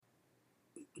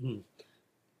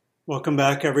Welcome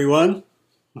back, everyone.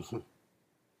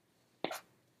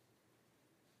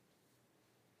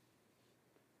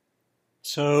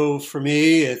 So for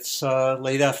me, it's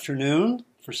late afternoon.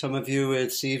 For some of you,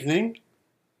 it's evening.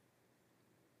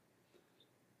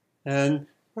 And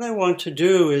what I want to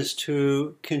do is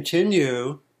to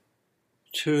continue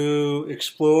to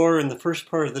explore in the first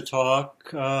part of the talk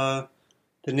the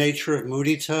nature of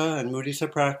mudita and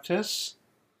mudita practice,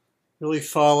 really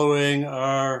following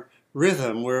our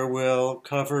rhythm where we'll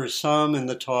cover some in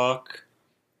the talk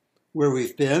where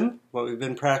we've been, what we've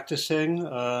been practicing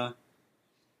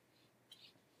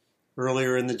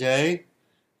earlier in the day.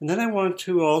 And then I want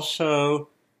to also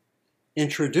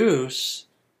introduce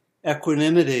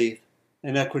equanimity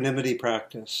and equanimity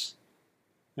practice.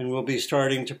 And we'll be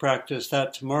starting to practice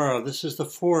that tomorrow. This is the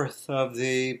fourth of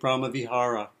the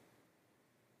brahmavihara.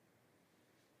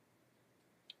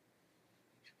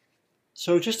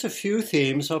 So just a few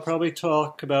themes. I'll probably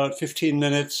talk about 15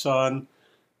 minutes on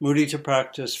mudita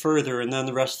practice further, and then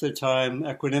the rest of the time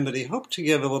equanimity. Hope to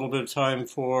give a little bit of time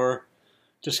for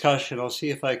discussion. I'll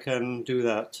see if I can do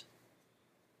that.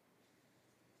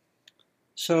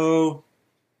 So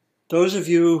those of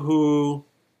you who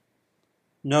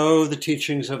know the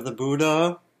teachings of the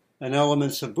Buddha and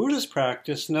elements of Buddha's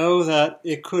practice know that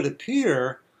it could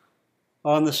appear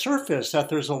on the surface that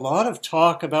there's a lot of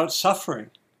talk about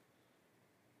suffering,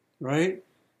 right?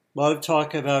 A lot of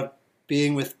talk about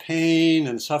being with pain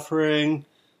and suffering.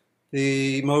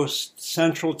 The most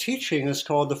central teaching is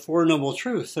called the Four Noble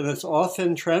Truths, and it's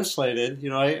often translated,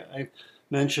 I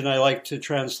mentioned I like to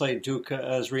translate dukkha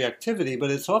as reactivity,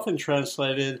 but it's often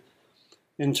translated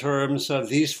in terms of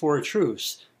these four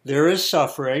truths. There is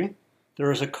suffering,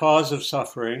 there is a cause of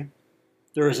suffering,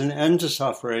 there is an end to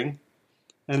suffering,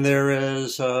 and there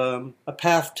is a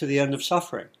path to the end of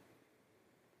suffering.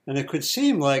 And it could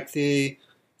seem like the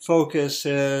focus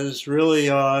is really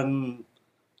on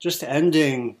just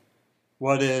ending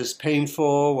what is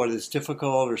painful, what is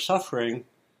difficult or suffering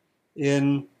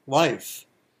in life.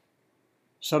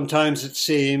 Sometimes it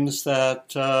seems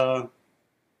that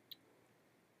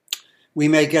we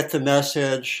may get the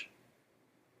message,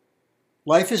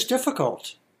 life is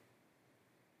difficult,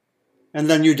 and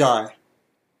then you die.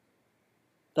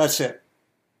 That's it.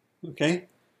 Okay?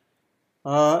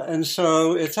 And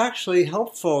so it's actually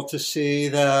helpful to see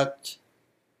that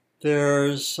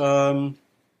there's a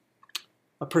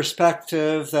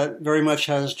perspective that very much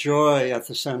has joy at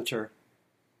the center.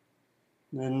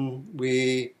 And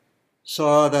we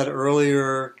saw that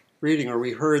earlier reading, or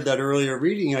we heard that earlier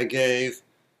reading I gave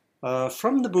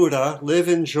from the Buddha, live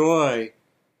in joy,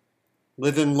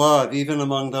 live in love, even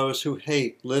among those who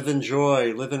hate, live in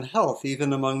joy, live in health,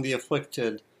 even among the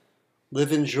afflicted,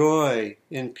 live in joy,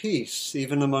 in peace,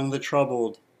 even among the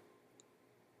troubled.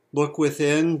 Look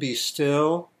within, be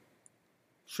still,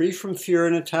 free from fear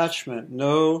and attachment,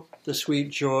 know the sweet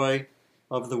joy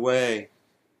of the way.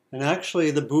 And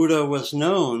actually the Buddha was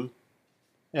known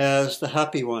as the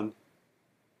happy one.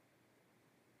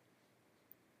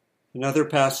 Another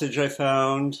passage I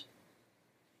found,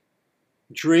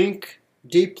 drink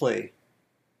deeply,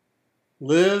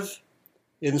 live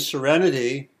in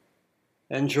serenity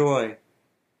and joy.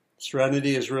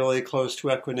 Serenity is really close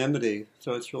to equanimity,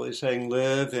 so it's really saying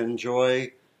live in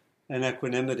joy and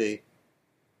equanimity.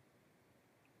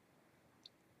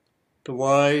 The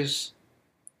wise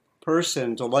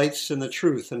person delights in the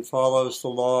truth and follows the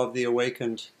law of the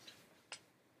awakened.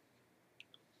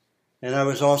 And I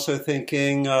was also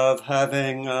thinking of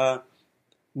having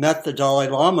met the Dalai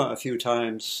Lama a few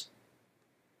times.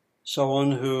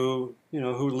 Someone who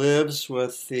lives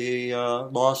with the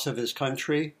loss of his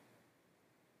country,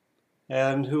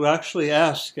 and who actually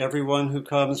asks everyone who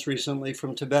comes recently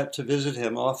from Tibet to visit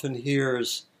him, often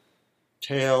hears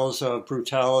tales of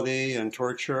brutality and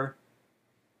torture,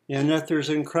 and that there's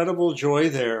incredible joy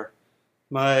there.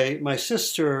 My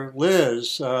sister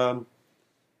Liz,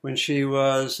 when she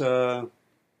was a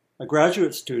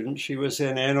graduate student, she was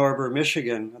in Ann Arbor,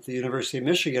 Michigan, at the University of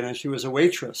Michigan, and she was a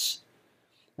waitress.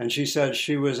 And she said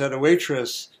she was at a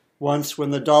waitress once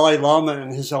when the Dalai Lama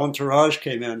and his entourage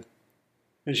came in.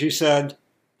 And she said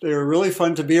they were really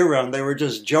fun to be around. They were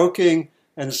just joking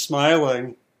and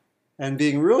smiling and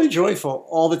being really joyful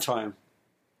all the time.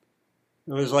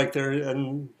 It was like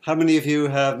and how many of you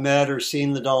have met or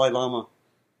seen the Dalai Lama?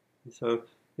 So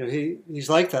he's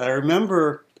like that. I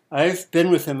remember I've been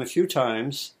with him a few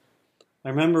times. I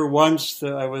remember once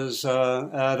that I was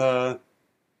at I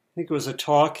think it was a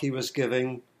talk he was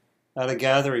giving at a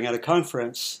gathering, at a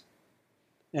conference.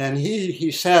 And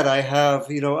he said, I have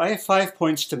 5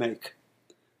 points to make.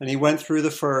 And he went through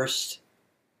the first,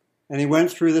 and he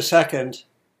went through the second,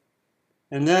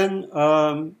 And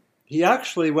then he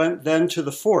actually went then to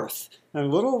the fourth. And a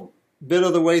little bit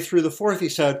of the way through the fourth, he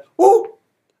said, "Oh,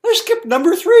 I skipped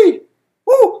number 3.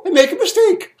 Oh, I make a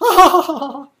mistake." Ha ha ha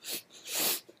ha.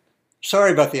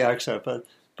 Sorry about the accent, but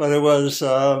it was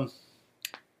the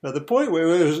point where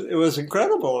it was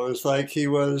incredible. It was like he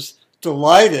was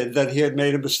delighted that he had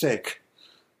made a mistake,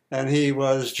 and he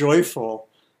was joyful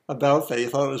about that. He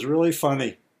thought it was really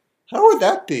funny. How would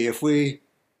that be if we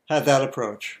had that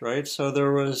approach, right? So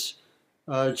there was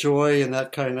joy in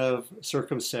that kind of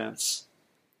circumstance,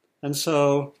 and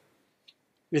so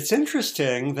it's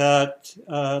interesting that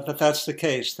that's the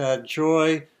case. That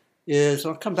joy is,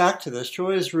 I'll come back to this,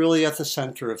 joy is really at the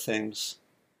center of things.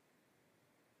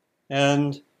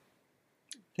 And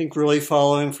I think really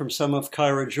following from some of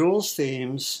Kyra Jewell's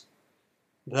themes,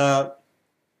 that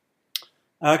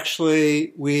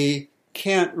actually we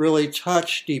can't really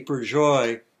touch deeper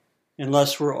joy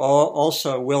unless we're all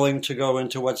also willing to go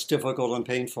into what's difficult and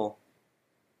painful.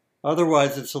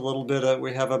 Otherwise, it's a little bit of,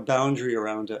 we have a boundary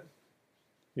around it.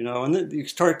 You know, and then you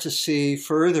start to see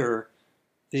further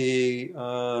the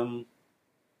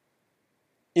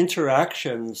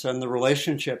interactions and the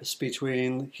relationships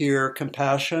between here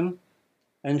compassion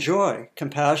and joy.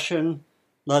 Compassion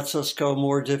lets us go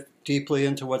more deeply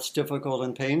into what's difficult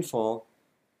and painful,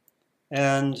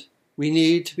 and we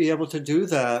need to be able to do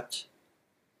that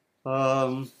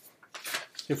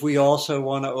if we also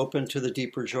want to open to the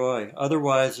deeper joy.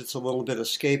 Otherwise, it's a little bit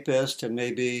escapist and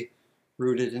maybe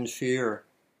rooted in fear.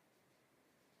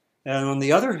 And on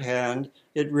the other hand,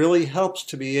 it really helps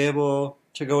to be able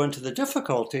to go into the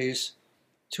difficulties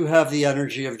to have the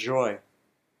energy of joy,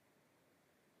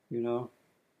 you know.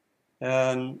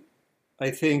 And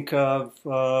I think of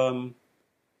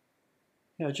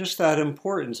just that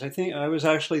importance. I was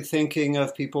actually thinking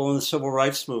of people in the civil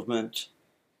rights movement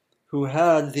who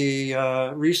had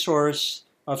the resource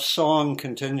of song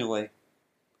continually.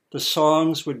 The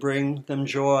songs would bring them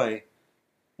joy,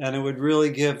 and it would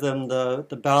really give them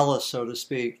the ballast, so to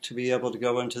speak, to be able to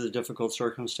go into the difficult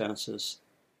circumstances.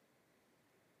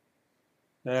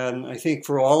 And I think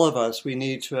for all of us, we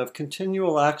need to have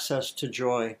continual access to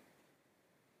joy,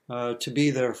 to be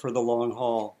there for the long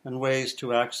haul, and ways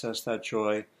to access that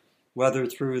joy, whether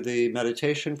through the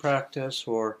meditation practice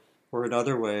or in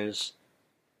other ways.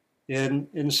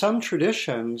 In some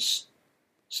traditions,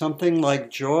 something like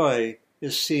joy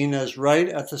is seen as right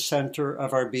at the center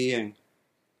of our being.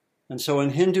 And so in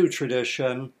Hindu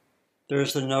tradition,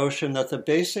 there's the notion that the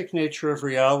basic nature of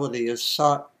reality is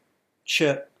Sat,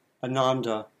 Chit,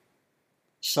 Ananda.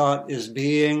 Sat is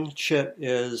being, Chit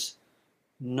is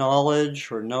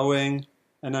knowledge or knowing,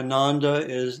 and Ananda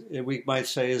is, we might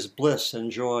say, is bliss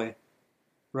and joy,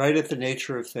 right at the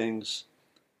nature of things.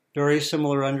 Very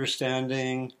similar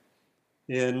understanding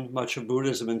in much of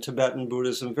Buddhism, in Tibetan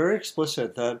Buddhism, very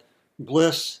explicit that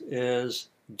bliss is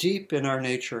deep in our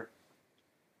nature.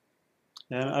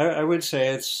 And I would say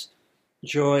it's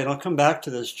joy, and I'll come back to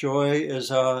this, joy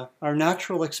is our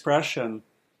natural expression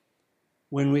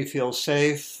when we feel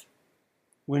safe,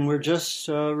 when we're just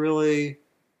really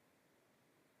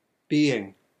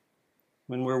being,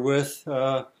 when we're with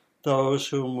those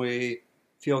whom we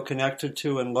feel connected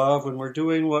to and love, when we're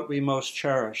doing what we most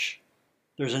cherish.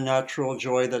 There's a natural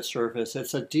joy that surfaces.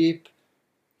 It's a deep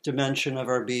dimension of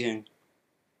our being.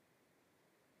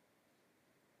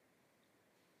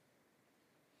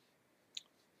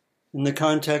 In the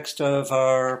context of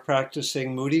our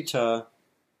practicing mudita,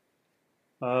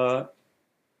 a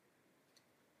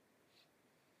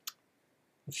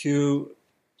few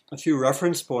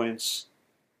reference points.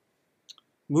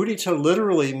 Mudita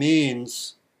literally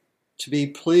means to be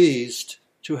pleased,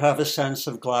 to have a sense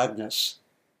of gladness.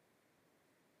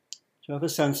 To have a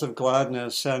sense of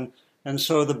gladness. And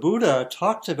so the Buddha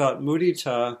talked about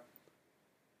mudita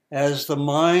as the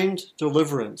mind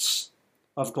deliverance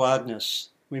of gladness.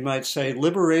 We might say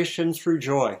liberation through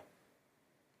joy.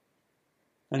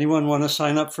 Anyone want to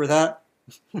sign up for that?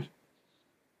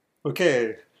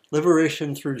 Okay,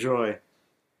 liberation through joy.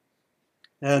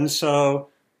 And so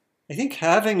I think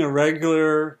having a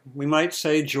regular, we might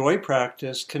say, joy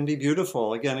practice can be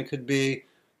beautiful. Again, it could be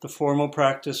the formal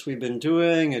practice we've been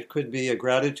doing. It could be a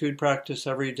gratitude practice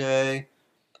every day.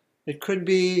 It could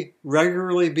be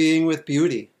regularly being with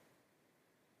beauty.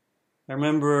 I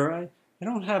remember, I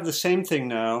don't have the same thing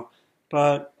now,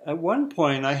 but at one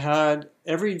point I had,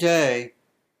 every day,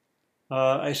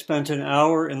 I spent an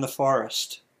hour in the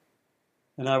forest,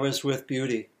 and I was with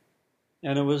beauty.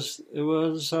 And it was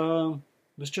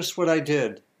just what I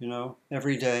did,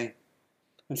 every day.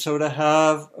 And so to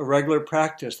have a regular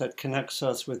practice that connects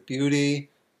us with beauty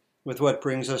with what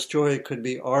brings us joy. It could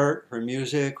be art or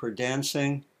music or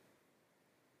dancing.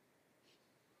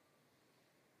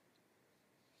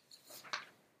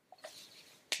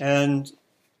 And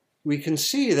we can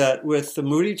see that with the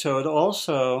Mudita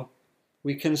also,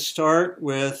 we can start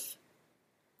with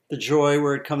the joy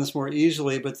where it comes more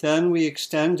easily, but then we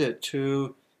extend it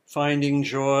to finding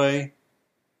joy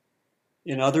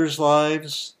in others'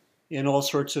 lives, in all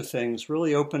sorts of things,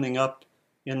 really opening up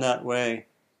in that way.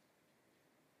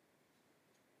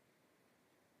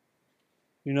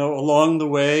 You know, along the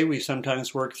way, we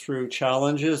sometimes work through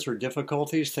challenges or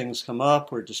difficulties. Things come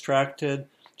up, we're distracted.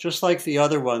 Just like the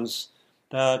other ones,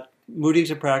 that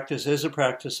Mudita practice is a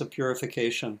practice of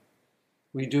purification.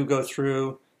 We do go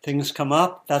through, things come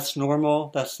up, that's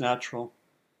normal, that's natural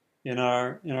in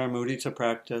our Mudita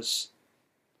practice.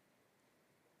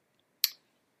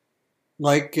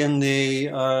 Like in the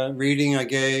reading I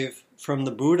gave from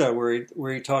the Buddha,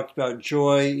 where he talked about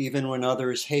joy even when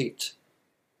others hate.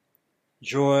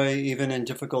 Joy even in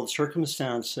difficult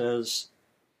circumstances.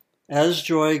 As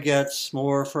joy gets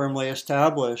more firmly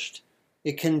established,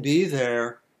 it can be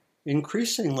there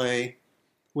increasingly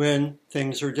when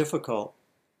things are difficult.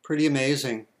 Pretty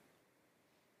amazing.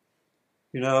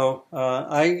 You know,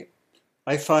 I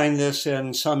find this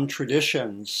in some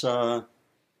traditions.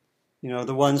 You know,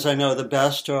 the ones I know the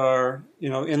best are, you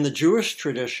know, in the Jewish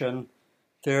tradition,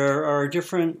 there are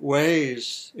different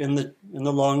ways in the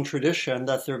long tradition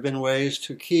that there have been ways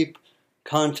to keep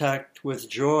contact with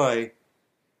joy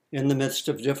in the midst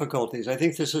of difficulties. I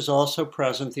think this is also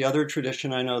present. The other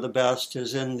tradition I know the best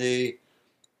is in the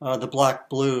Black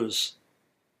Blues,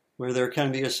 where there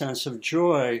can be a sense of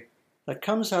joy that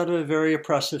comes out of a very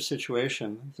oppressive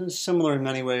situation. This is similar in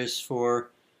many ways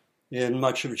in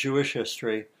much of Jewish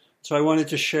history. So I wanted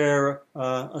to share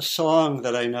a song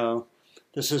that I know.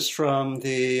 This is from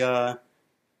the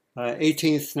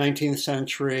 18th, 19th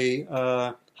century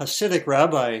Hasidic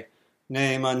rabbi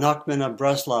named Nachman of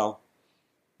Breslau.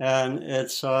 And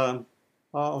it's,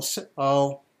 I'll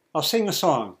sing a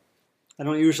song. I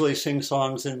don't usually sing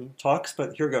songs in talks,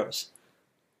 but here goes.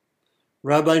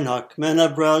 Rabbi Nachman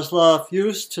of Breslau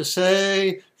used to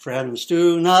say, "Friends,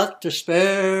 do not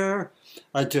despair.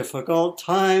 A difficult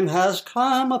time has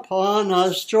come upon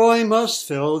us. Joy must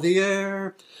fill the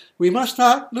air. We must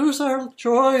not lose our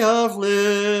joy of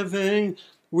living.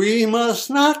 We must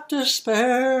not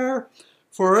despair.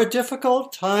 For a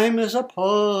difficult time is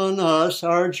upon us.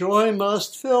 Our joy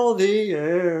must fill the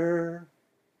air."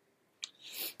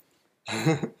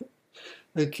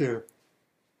 Thank you.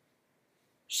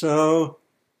 So,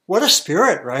 what a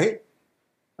spirit, right?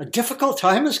 A difficult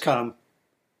time has come.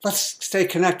 Let's stay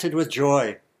connected with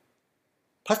joy.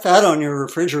 Put that on your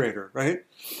refrigerator, right?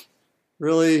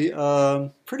 Really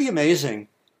pretty amazing.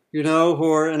 You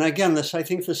know, and again, I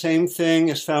think the same thing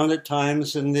is found at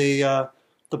times in the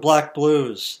Black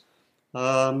Blues. You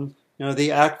know, the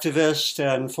activist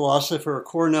and philosopher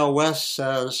Cornel West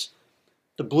says,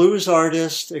 the blues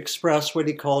artists express what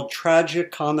he called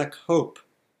tragic-comic hope.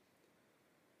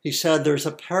 He said there's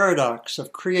a paradox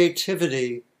of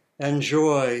creativity and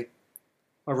joy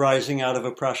arising out of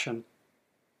oppression.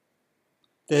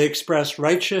 They express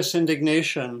righteous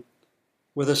indignation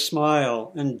with a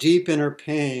smile and deep inner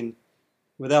pain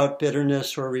without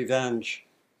bitterness or revenge.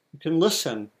 You can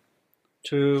listen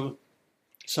to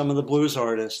some of the blues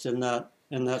artists in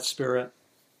that spirit.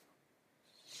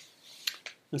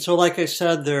 And so, like I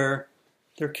said, there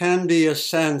can be a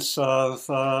sense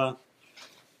of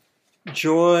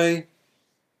joy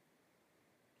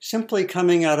simply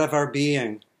coming out of our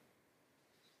being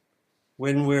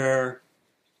when we're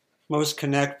most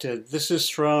connected. This is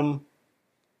from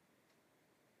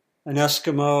an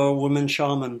Eskimo woman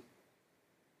shaman.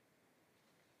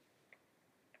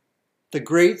 The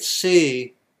great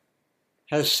sea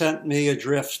has sent me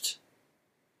adrift.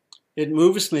 It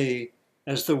moves me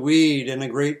as the weed in a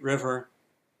great river.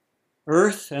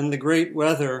 Earth and the great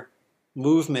weather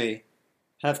move me,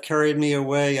 have carried me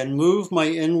away, and move my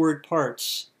inward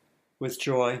parts with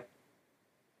joy.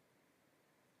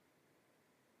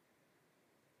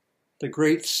 The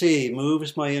great sea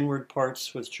moves my inward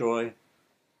parts with joy.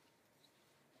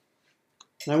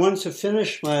 And I wanted to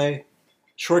finish my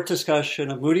short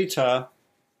discussion of Mudita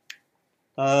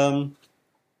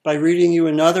by reading you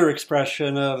another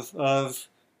expression of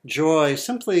joy,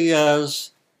 simply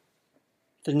as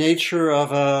the nature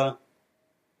of a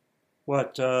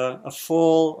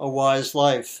full, a wise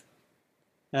life.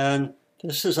 And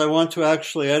this is, I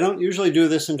don't usually do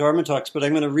this in Dharma talks, but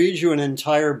I'm going to read you an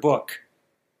entire book,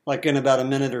 like in about a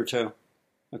minute or two.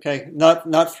 Okay?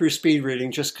 Not through speed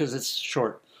reading, just because it's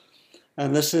short.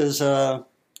 And this is a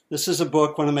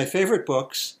book, one of my favorite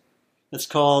books, It's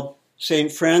called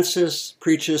St. Francis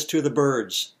Preaches to the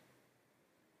Birds.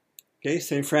 Okay,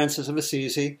 St. Francis of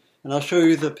Assisi, and I'll show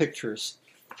you the pictures.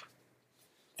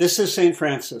 This is St.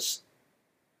 Francis.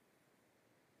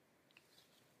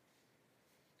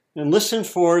 And listen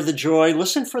for the joy,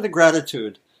 listen for the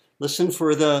gratitude, listen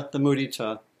for the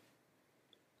mudita.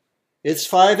 It's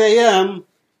 5 a.m.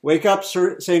 Wake up,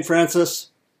 St. Francis.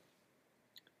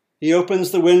 He opens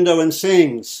the window and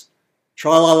sings,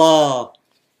 tra-la-la.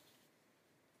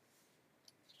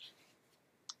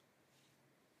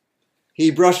 He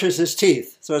brushes his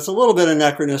teeth. So it's a little bit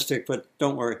anachronistic, but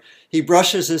don't worry. He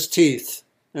brushes his teeth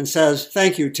and says,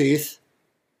 thank you, teeth.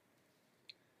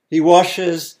 He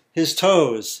washes his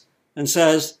toes and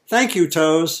says, thank you,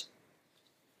 toes.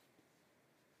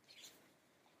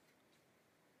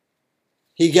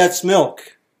 He gets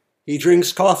milk. He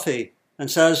drinks coffee and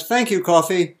says, thank you,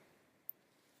 coffee.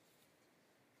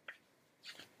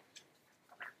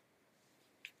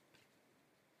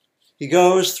 He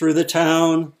goes through the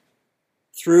town,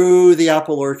 through the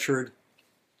apple orchard,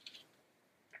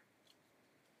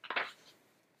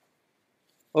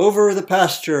 over the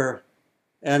pasture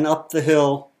and up the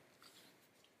hill.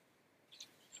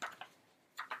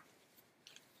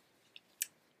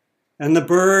 And the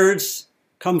birds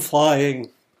come flying,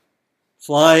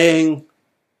 flying,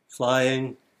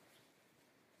 flying.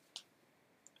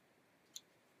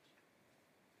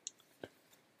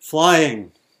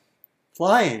 Flying,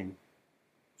 flying,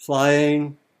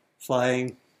 flying,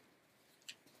 flying.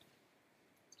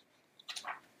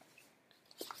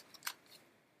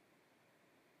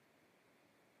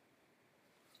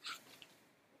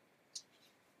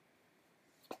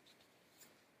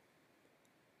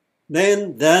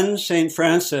 Then St.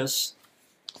 Francis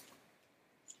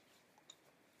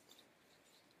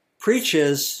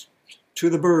preaches to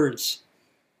the birds.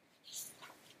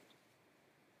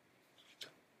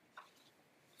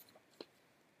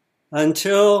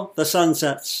 Until the sun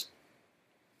sets.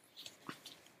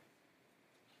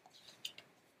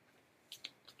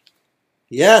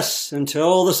 Yes,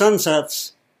 until the sun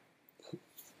sets.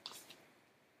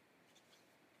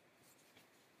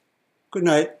 Good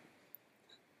night.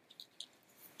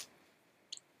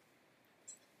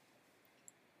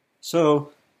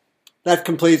 So that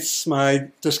completes my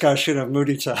discussion of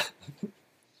mudita.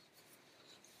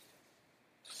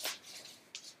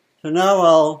 So now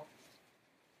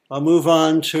I'll move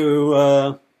on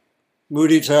to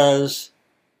mudita's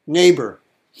neighbor,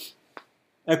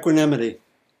 equanimity,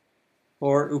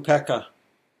 or upekkha.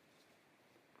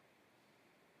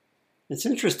 It's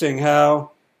interesting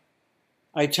how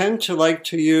I tend to like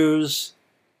to use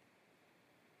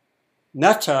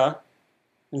metta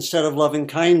instead of loving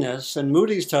kindness, and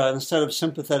mudita instead of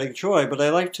sympathetic joy, but I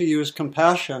like to use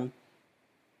compassion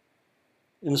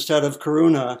instead of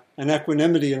karuna, and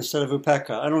equanimity instead of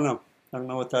upekkha. I don't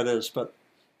know what that is, but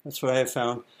that's what I have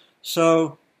found.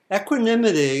 So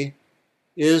equanimity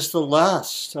is the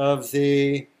last of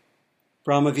the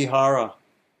brahmavihara.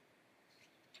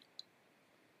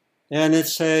 And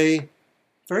it's a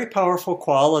very powerful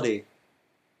quality.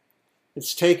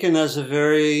 It's taken as a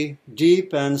very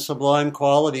deep and sublime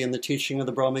quality in the teaching of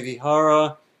the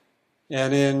brahmavihara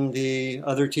and in the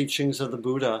other teachings of the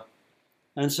Buddha.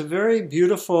 And it's a very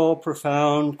beautiful,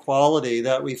 profound quality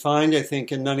that we find, I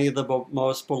think, in many of the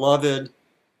most beloved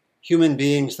human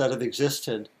beings that have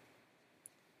existed.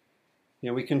 You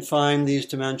know, we can find these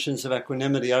dimensions of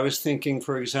equanimity. I was thinking,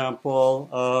 for example,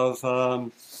 of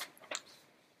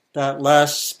that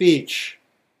last speech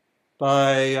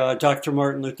by Dr.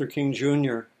 Martin Luther King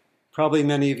Jr. Probably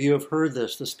many of you have heard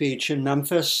this, the speech in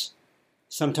Memphis,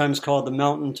 sometimes called the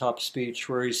mountaintop speech,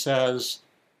 where he says,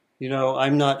 you know,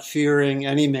 I'm not fearing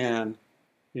any man,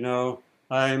 you know,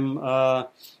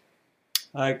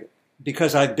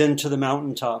 because I've been to the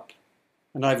mountaintop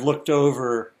and I've looked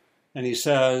over, and he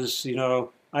says, you know,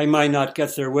 I might not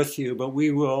get there with you, but we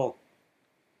will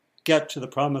get to the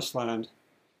promised land.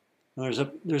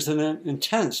 And there's an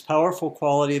intense, powerful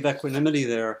quality of equanimity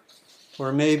there.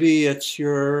 Or maybe it's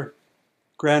your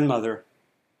grandmother.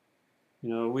 You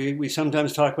know, we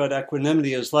sometimes talk about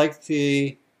equanimity as like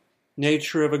the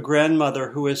nature of a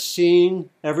grandmother who has seen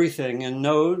everything and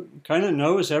kind of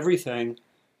knows everything,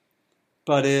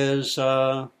 but is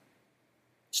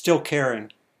still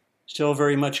caring, still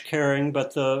very much caring,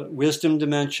 but the wisdom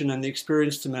dimension and the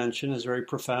experience dimension is very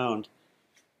profound.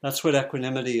 That's what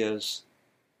equanimity is.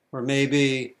 Or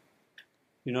maybe,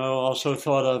 you know, also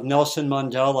thought of Nelson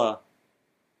Mandela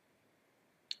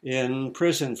in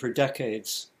prison for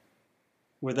decades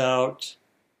without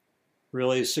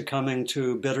really succumbing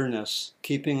to bitterness,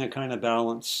 keeping a kind of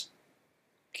balance,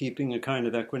 keeping a kind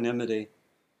of equanimity.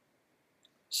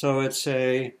 So it's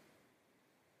a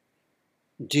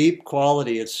deep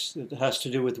quality. It has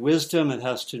to do with wisdom. It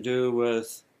has to do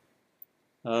with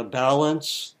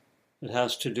balance. It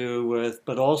has to do with,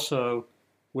 but also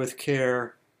with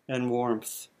care and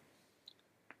warmth.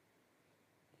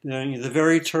 The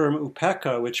very term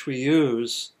Upekkha, which we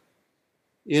use,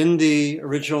 in the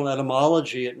original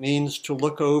etymology, it means to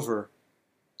look over.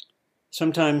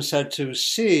 Sometimes said to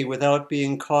see without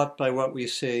being caught by what we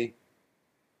see.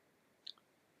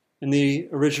 In the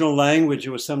original language,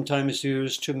 it was sometimes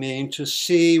used to mean to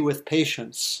see with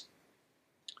patience,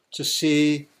 to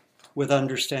see with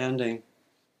understanding.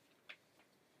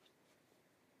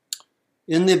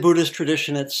 In the Buddhist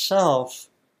tradition itself,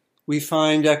 we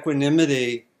find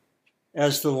equanimity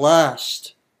as the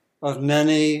last of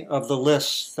many of the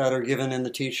lists that are given in the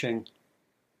teaching.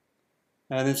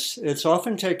 And it's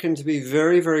often taken to be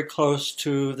very, very close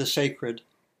to the sacred.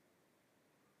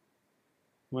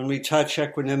 When we touch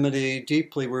equanimity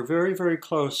deeply, we're very, very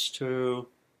close to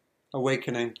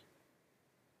awakening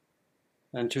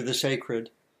and to the sacred.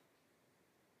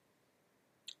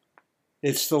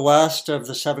 It's the last of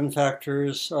the 7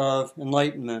 factors of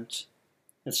enlightenment.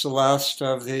 It's the last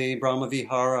of the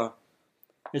brahmavihara.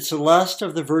 It's the last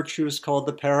of the virtues called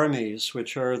the paramis,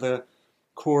 which are the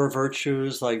core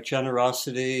virtues like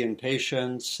generosity and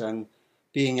patience and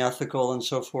being ethical and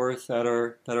so forth that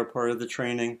are part of the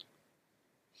training.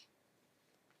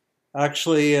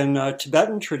 Actually, in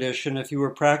Tibetan tradition, if you were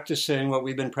practicing what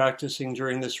we've been practicing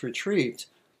during this retreat,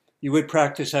 you would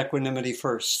practice equanimity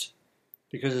first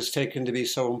because it's taken to be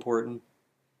so important.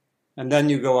 And then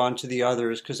you go on to the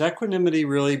others, because equanimity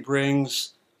really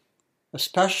brings,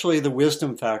 especially the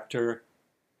wisdom factor,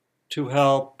 to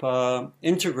help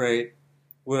integrate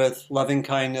with loving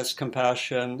kindness,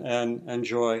 compassion, and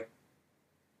joy.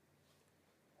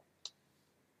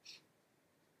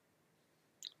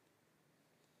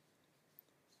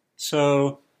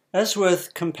 So, as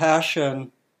with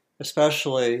compassion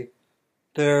especially,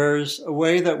 there's a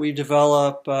way that we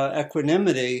develop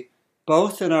equanimity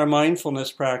both in our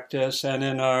mindfulness practice and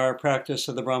in our practice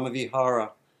of the brahmavihara.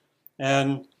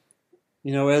 And,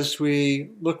 as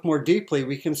we look more deeply,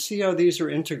 we can see how these are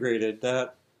integrated.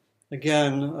 That,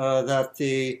 again, that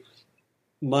the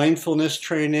mindfulness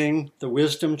training, the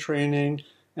wisdom training,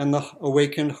 and the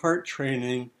awakened heart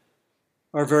training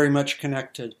are very much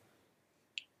connected.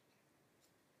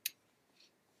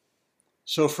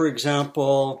 So, for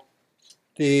example,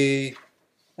 the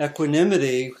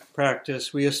equanimity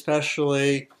practice, we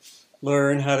especially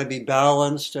learn how to be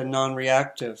balanced and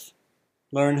non-reactive.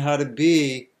 Learn how to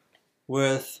be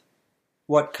with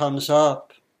what comes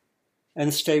up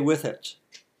and stay with it.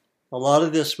 A lot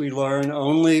of this we learn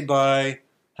only by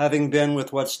having been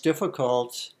with what's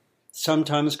difficult,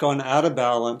 sometimes gone out of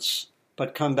balance,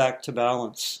 but come back to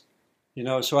balance.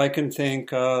 So I can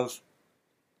think of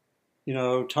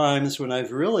times when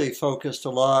I've really focused a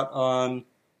lot on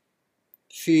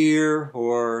fear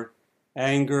or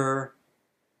anger,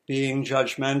 being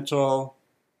judgmental,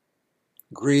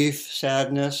 grief,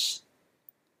 sadness.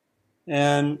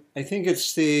 And I think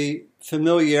it's the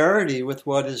familiarity with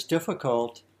what is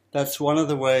difficult that's one of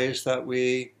the ways that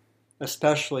we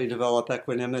especially develop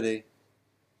equanimity.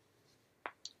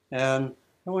 And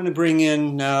I want to bring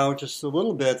in now just a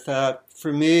little bit that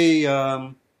for me,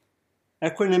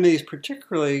 equanimity is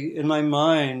particularly, in my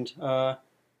mind,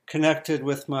 connected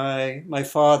with my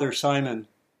father, Simon,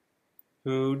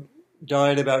 who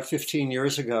died about 15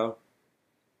 years ago.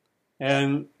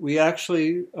 And we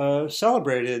actually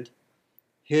celebrated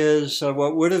his,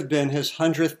 what would have been his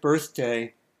 100th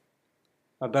birthday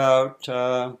about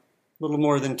a little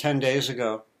more than 10 days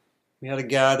ago. We had a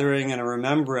gathering and a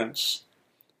remembrance.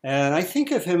 And I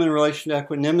think of him in relation to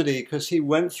equanimity because he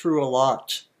went through a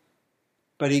lot.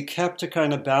 But he kept a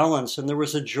kind of balance, and there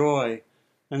was a joy.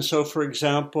 And so, for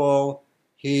example,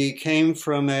 he came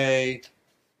from a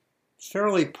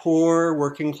fairly poor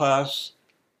working class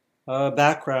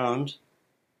background.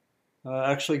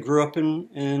 Actually grew up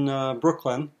in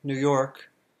Brooklyn, New York.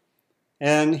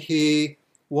 And he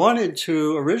wanted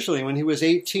to, originally, when he was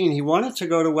 18, he wanted to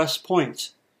go to West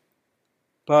Point.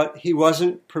 But he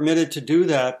wasn't permitted to do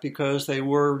that because they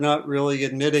were not really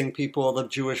admitting people of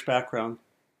Jewish background.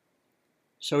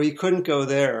 So he couldn't go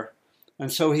there.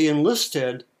 And so he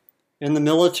enlisted in the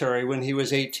military when he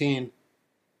was 18.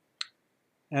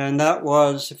 And that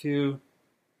was, that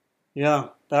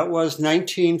was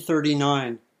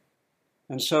 1939.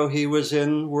 And so he was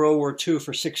in World War II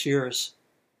for 6 years.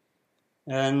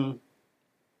 And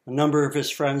a number of his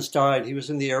friends died. He was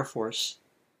in the Air Force.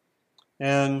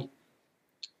 And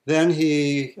then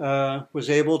he was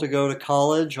able to go to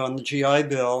college on the GI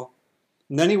Bill.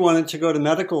 And then he wanted to go to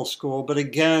medical school, but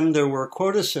again, there were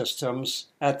quota systems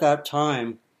at that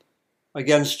time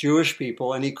against Jewish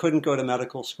people, and he couldn't go to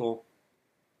medical school.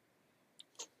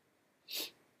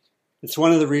 It's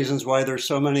one of the reasons why there's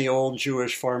so many old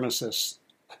Jewish pharmacists.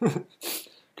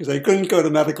 Because they couldn't go to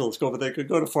medical school, but they could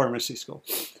go to pharmacy school.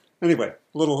 Anyway,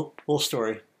 little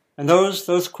story. And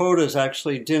those quotas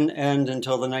actually didn't end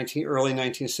until the early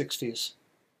 1960s.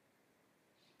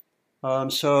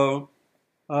 But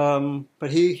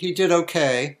he did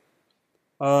okay.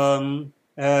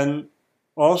 And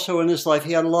also in his life,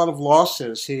 he had a lot of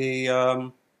losses. He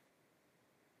had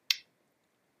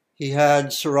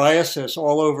psoriasis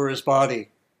all over his body,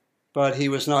 but he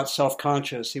was not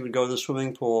self-conscious. He would go to the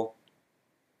swimming pool.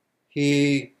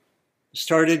 He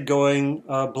started going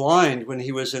blind when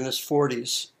he was in his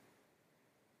 40s,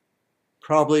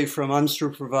 probably from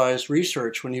unsupervised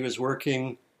research when he was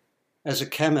working as a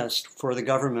chemist for the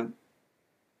government.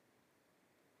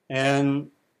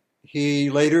 And he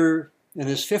later, in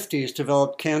his 50s,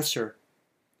 developed cancer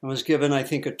and was given, I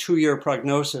think, a 2-year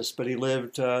prognosis, but he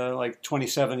lived like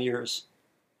 27 years.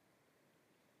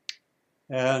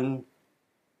 And,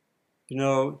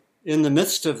 in the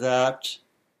midst of that,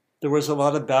 there was a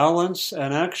lot of balance,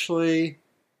 and actually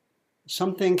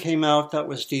something came out that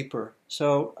was deeper.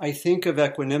 So I think of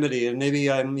equanimity, and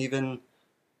maybe I'm even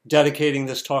dedicating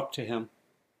this talk to him.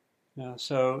 Yeah,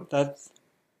 so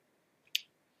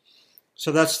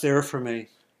that's there for me.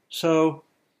 So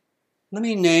let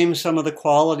me name some of the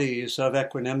qualities of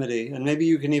equanimity, and maybe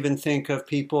you can even think of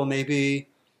people, maybe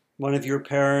one of your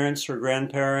parents or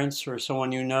grandparents or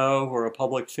someone you know or a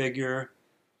public figure.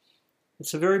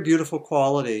 It's a very beautiful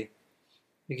quality.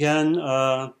 Again,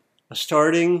 a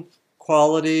starting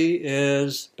quality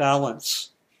is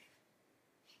balance.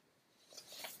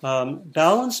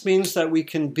 Balance means that we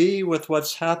can be with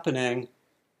what's happening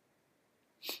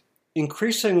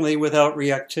increasingly without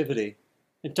reactivity.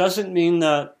 It doesn't mean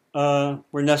that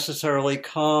we're necessarily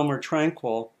calm or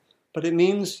tranquil, but it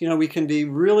means, we can be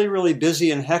really, really busy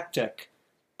and hectic,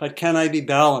 but can I be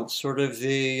balanced? Sort of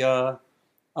the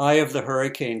eye of the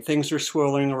hurricane. Things are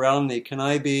swirling around me. Can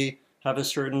I have a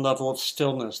certain level of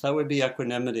stillness? That would be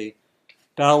equanimity.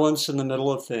 Balance in the middle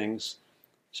of things.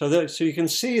 So you can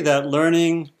see that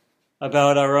learning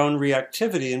about our own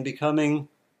reactivity and becoming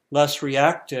less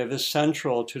reactive is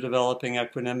central to developing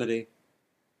equanimity.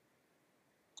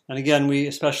 And again, we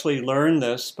especially learn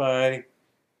this by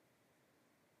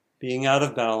being out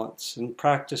of balance and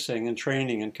practicing and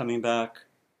training and coming back.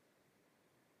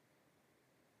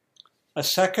 A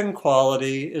second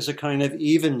quality is a kind of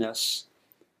evenness.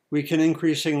 We can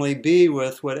increasingly be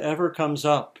with whatever comes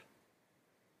up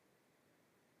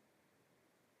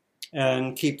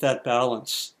and keep that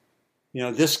balance.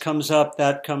 This comes up,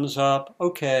 that comes up,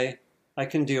 okay, I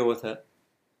can deal with it.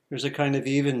 There's a kind of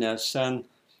evenness. And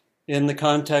in the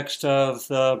context of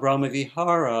the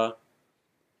brahmavihara,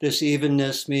 this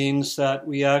evenness means that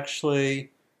we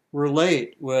actually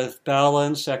relate with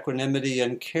balance, equanimity,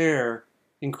 and care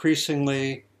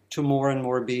increasingly to more and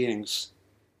more beings.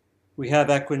 We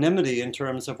have equanimity in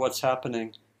terms of what's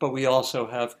happening, but we also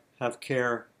have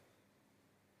care.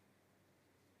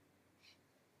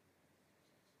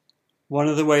 One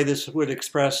of the ways this would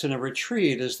express in a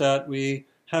retreat is that we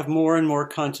have more and more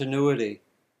continuity.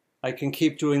 I can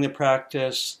keep doing the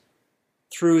practice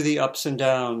through the ups and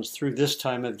downs, through this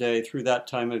time of day, through that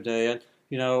time of day. And,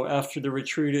 after the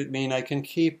retreat, it means I can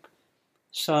keep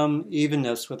some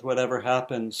evenness with whatever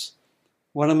happens.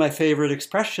 One of my favorite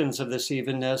expressions of this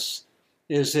evenness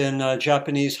is in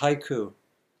Japanese haiku.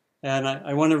 And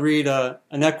I want to read an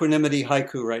equanimity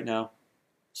haiku right now.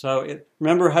 So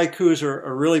remember, haikus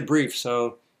are really brief,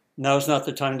 so now's not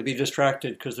the time to be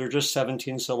distracted because they're just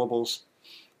 17 syllables.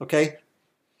 Okay,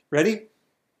 ready?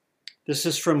 This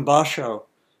is from Basho,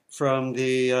 from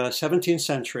the 17th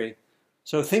century.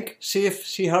 So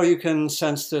see how you can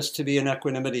sense this to be an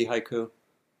equanimity haiku.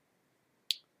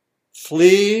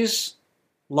 Fleas,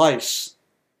 lice,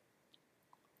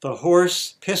 the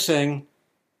horse pissing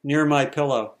near my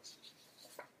pillow.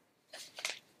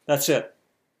 That's it.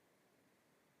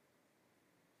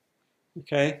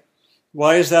 Okay,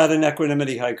 why is that an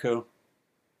equanimity haiku?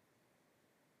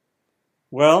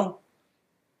 Well,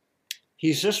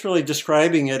 he's just really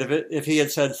describing it. If he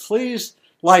had said, fleas,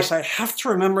 lice, I have to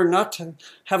remember not to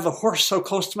have the horse so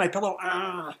close to my pillow.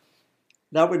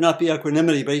 That would not be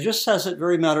equanimity, but he just says it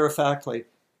very matter-of-factly.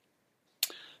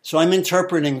 So I'm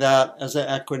interpreting that as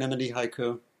an equanimity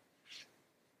haiku.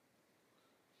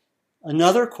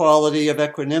 Another quality of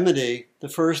equanimity, the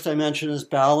first I mentioned is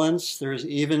balance, there's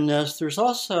evenness, there's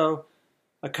also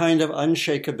a kind of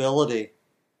unshakability.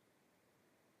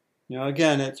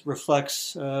 Again, it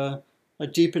reflects a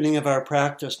deepening of our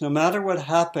practice. No matter what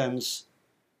happens,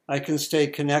 I can stay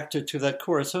connected to that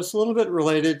core. So it's a little bit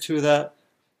related to that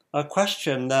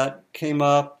question that came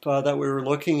up that we were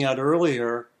looking at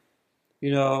earlier.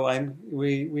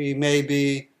 We may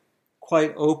be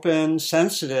quite open,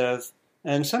 sensitive,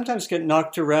 and sometimes get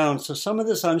knocked around. So some of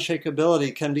this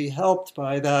unshakability can be helped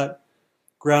by that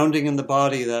grounding in the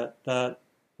body that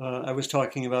I was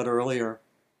talking about earlier.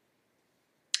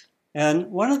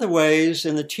 And one of the ways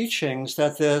in the teachings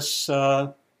that this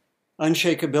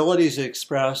unshakability is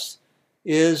expressed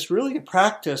is really a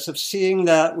practice of seeing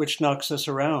that which knocks us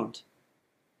around,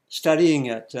 studying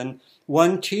it. And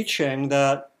one teaching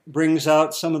that brings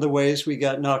out some of the ways we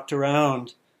get knocked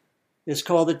around is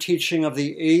called the teaching of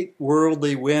the 8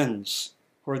 worldly winds,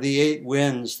 or the 8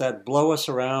 winds that blow us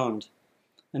around.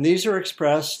 And these are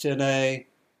expressed in a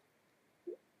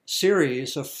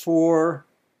series of 4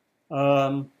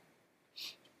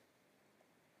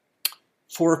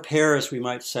 pairs, we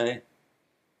might say.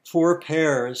 4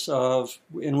 pairs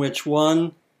in which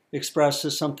one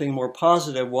expresses something more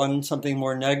positive, one something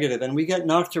more negative, and we get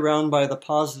knocked around by the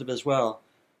positive as well.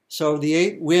 So the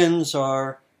 8 winds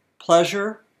are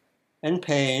pleasure and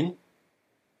pain,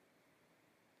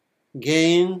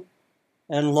 gain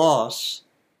and loss,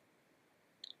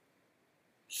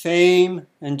 fame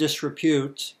and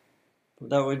disrepute.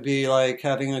 That would be like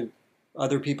having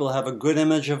other people have a good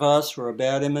image of us or a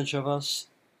bad image of us.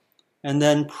 And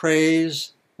then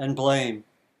praise and blame.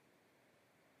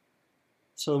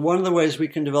 So one of the ways we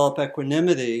can develop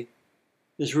equanimity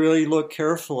is really look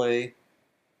carefully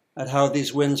at how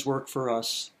these winds work for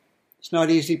us. It's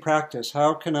not easy practice.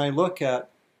 How can I look at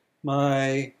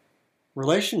my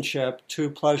relationship to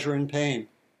pleasure and pain?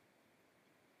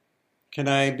 Can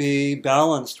I be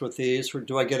balanced with these, or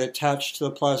do I get attached to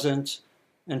the pleasant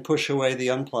and push away the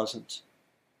unpleasant?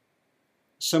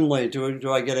 Similarly,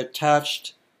 do I get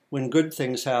attached when good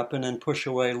things happen and push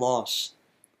away loss?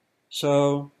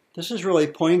 So this is really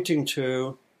pointing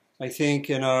to, I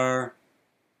think, in our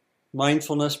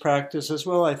mindfulness practice as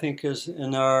well, I think is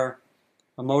in our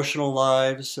emotional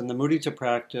lives and the Mudita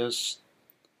practice,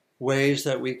 ways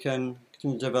that we can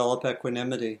develop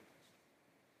equanimity.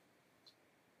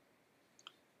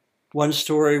 One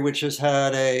story which has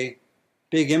had a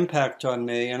big impact on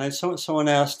me, and someone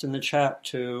asked in the chat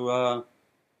to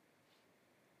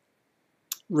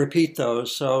repeat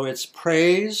those. So it's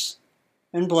praise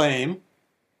and blame.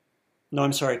 No,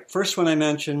 I'm sorry. First one I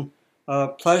mentioned,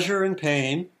 pleasure and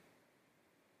pain,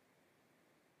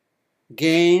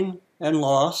 gain and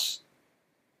loss,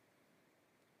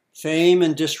 fame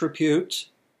and disrepute,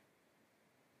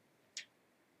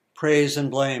 praise and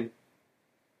blame.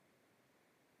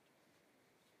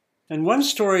 And one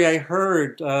story I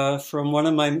heard from one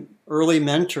of my early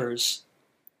mentors,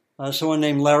 someone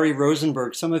named Larry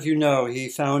Rosenberg. Some of you know he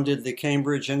founded the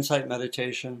Cambridge Insight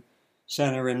Meditation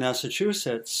Center in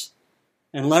Massachusetts.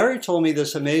 And Larry told me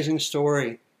this amazing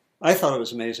story, I thought it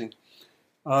was amazing,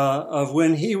 of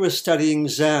when he was studying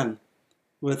Zen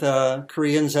with a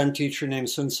Korean Zen teacher named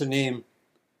Sun Sunim,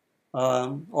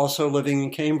 also living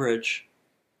in Cambridge.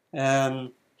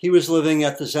 And he was living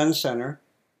at the Zen Center,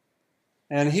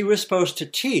 and he was supposed to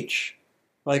teach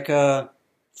like a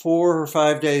 4 or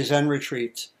 5 day Zen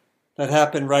retreat that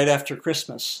happened right after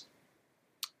Christmas.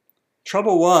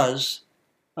 Trouble was,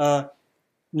 no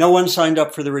one signed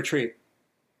up for the retreat.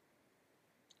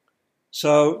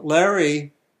 So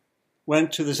Larry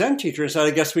went to the Zen teacher and said,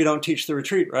 I guess we don't teach the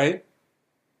retreat, right?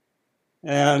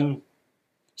 And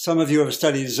some of you have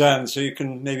studied Zen, so you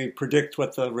can maybe predict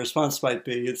what the response might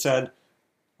be. It said,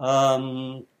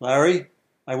 Larry,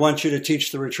 I want you to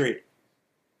teach the retreat.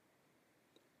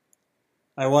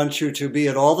 I want you to be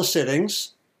at all the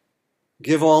sittings,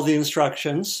 give all the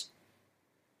instructions,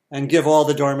 and give all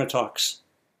the Dharma talks.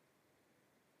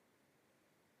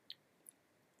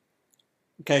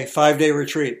 Okay, 5-day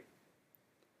retreat.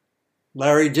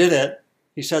 Larry did it.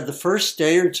 He said the first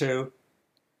day or two,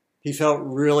 he felt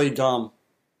really dumb,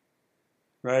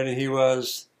 right? And he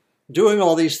was doing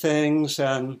all these things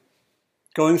and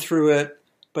going through it.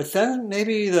 But then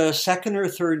maybe the second or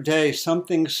third day,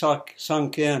 something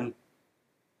sunk in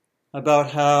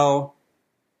about how,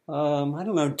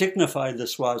 dignified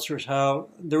this was, or how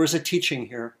there was a teaching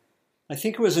here. I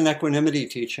think it was an equanimity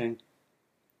teaching,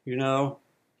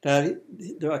 that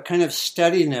a kind of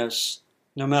steadiness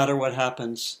no matter what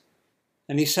happens.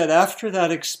 And he said after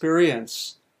that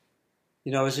experience,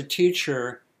 as a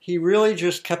teacher, he really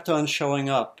just kept on showing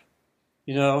up.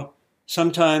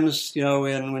 Sometimes,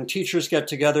 when teachers get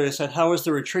together, they said, how was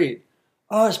the retreat?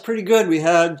 Oh, it's pretty good. We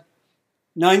had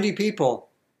 90 people.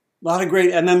 lot of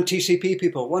great MMTCP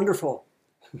people, wonderful,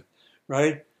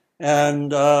 right?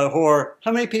 And or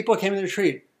how many people came to the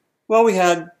retreat? Well, we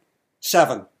had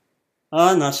 7.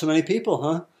 Not so many people,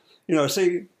 huh? So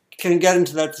you can get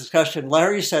into that discussion.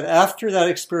 Larry said after that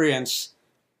experience,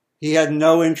 he had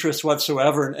no interest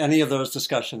whatsoever in any of those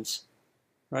discussions,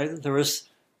 right? There was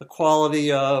a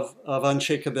quality of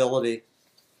unshakability.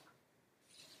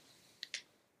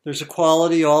 There's a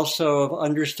quality also of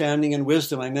understanding and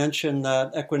wisdom. I mentioned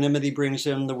that equanimity brings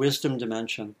in the wisdom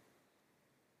dimension.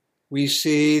 We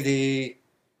see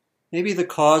maybe the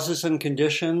causes and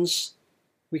conditions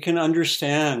we can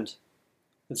understand.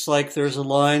 It's like there's a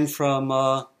line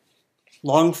from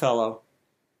Longfellow,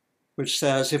 which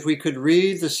says, if we could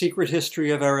read the secret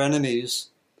history of our enemies,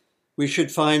 we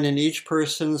should find in each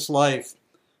person's life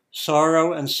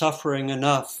sorrow and suffering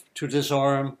enough to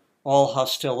disarm all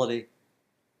hostility.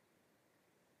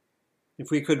 If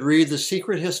we could read the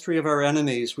secret history of our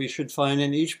enemies, we should find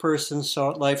in each person's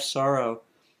life sorrow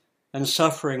and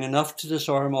suffering enough to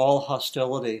disarm all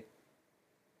hostility.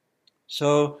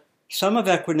 So some of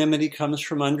equanimity comes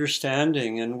from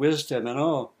understanding and wisdom.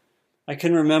 And I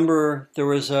can remember there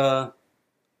was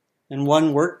in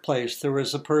one workplace, there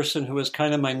was a person who was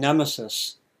kind of my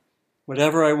nemesis.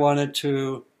 Whatever I wanted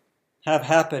to have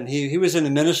happen, he was an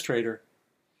administrator.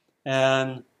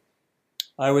 And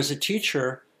I was a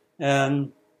teacher.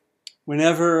 And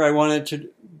whenever I wanted to,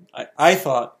 I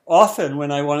thought often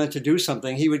when I wanted to do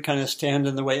something, he would kind of stand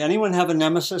in the way. Anyone have a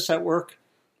nemesis at work?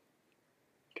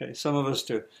 Okay, some of us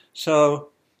do. So,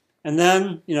 and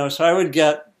then, so I would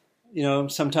get,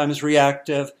 sometimes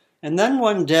reactive. And then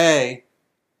one day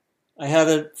I had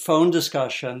a phone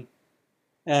discussion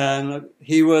and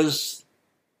he was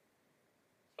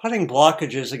putting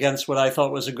blockages against what I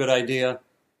thought was a good idea.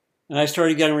 And I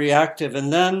started getting reactive.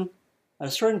 And then at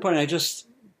a certain point,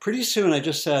 pretty soon I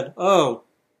just said,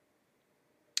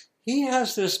 he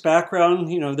has this background,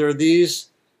 there are these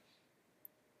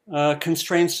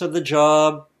constraints of the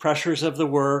job, pressures of the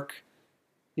work.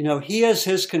 He has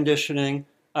his conditioning,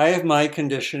 I have my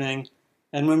conditioning,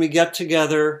 and when we get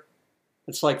together,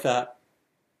 it's like that.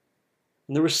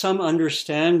 And there was some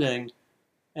understanding,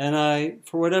 and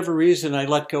for whatever reason, I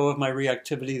let go of my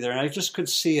reactivity there, and I just could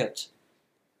see it.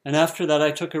 And after that,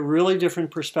 I took a really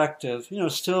different perspective,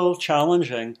 still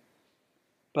challenging,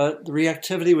 but the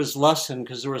reactivity was lessened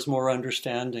because there was more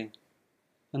understanding.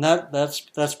 And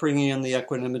that's bringing in the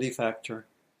equanimity factor.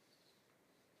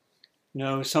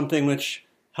 Something which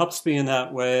helps me in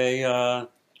that way.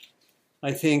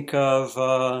 I think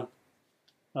of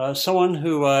someone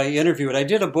who I interviewed. I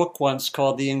did a book once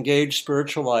called The Engaged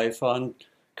Spiritual Life on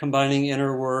combining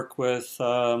inner work with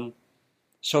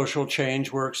social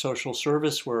change work, social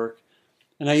service work.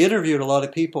 And I interviewed a lot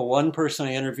of people. One person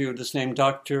I interviewed is named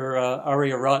Dr.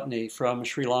 Arya Ratne from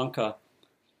Sri Lanka,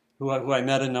 who I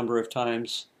met a number of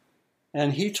times.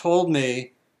 And he told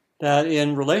me that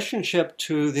in relationship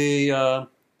to the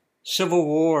civil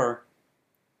war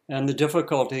and the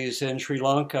difficulties in Sri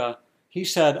Lanka, he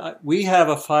said, we have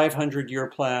a 500-year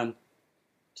plan.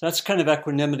 So that's kind of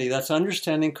equanimity. That's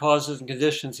understanding causes and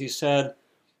conditions. He said,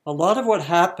 a lot of what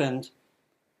happened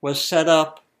was set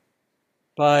up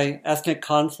by ethnic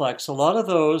conflicts. A lot of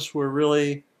those were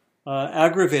really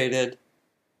aggravated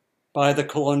by the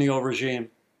colonial regime.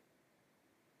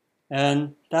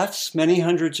 And that's many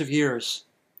hundreds of years,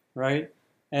 right?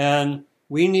 And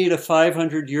we need a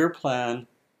 500-year plan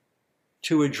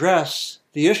to address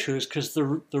the issues because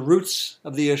the roots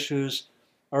of the issues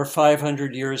are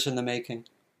 500 years in the making.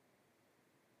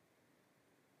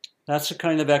 That's a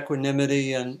kind of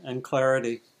equanimity and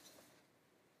clarity.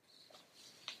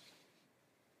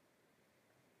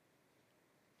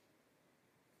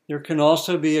 There can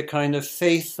also be a kind of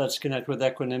faith that's connected with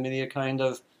equanimity, a kind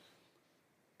of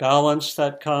balance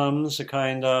that comes, a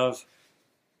kind of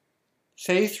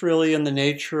faith really in the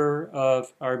nature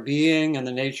of our being and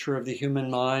the nature of the human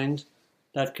mind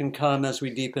that can come as we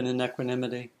deepen in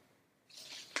equanimity.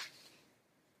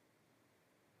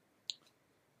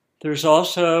 There's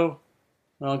also,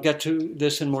 and I'll get to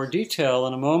this in more detail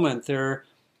in a moment, there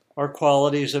are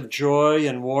qualities of joy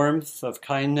and warmth, of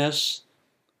kindness.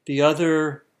 The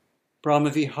other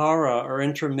brahmavihara are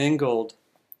intermingled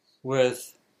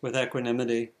with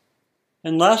equanimity.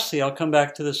 And lastly, I'll come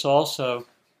back to this also,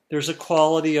 there's a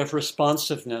quality of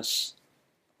responsiveness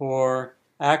or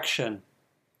action.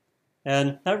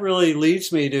 And that really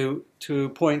leads me to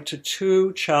point to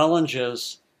 2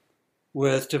 challenges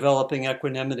with developing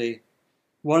equanimity.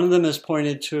 One of them is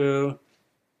pointed to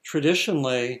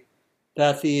traditionally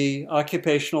that the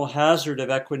occupational hazard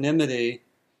of equanimity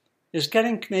is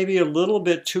getting maybe a little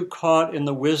bit too caught in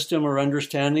the wisdom or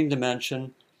understanding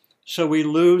dimension So we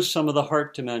lose some of the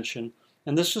heart dimension.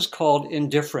 And this is called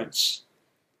indifference.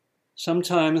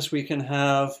 Sometimes we can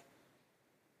have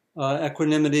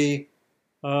equanimity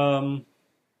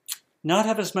not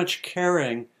have as much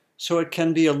caring, so it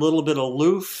can be a little bit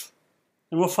aloof.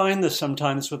 And we'll find this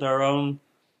sometimes with our own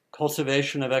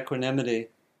cultivation of equanimity.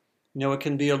 It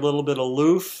can be a little bit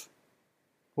aloof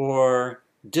or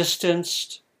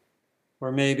distanced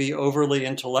or maybe overly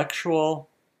intellectual,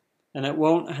 and it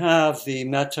won't have the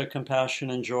metta, compassion,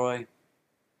 and joy.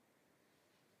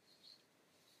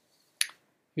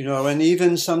 And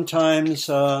even sometimes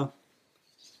in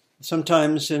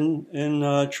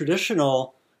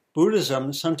traditional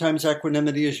Buddhism, sometimes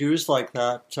equanimity is used like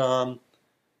that.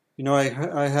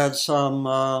 I had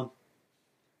some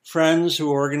friends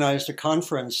who organized a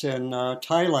conference in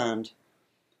Thailand,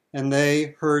 and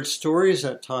they heard stories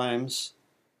at times.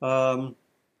 There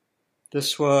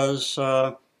was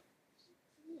a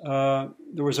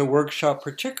workshop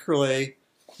particularly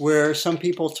where some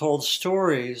people told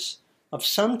stories of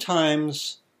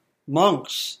sometimes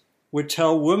monks would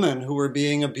tell women who were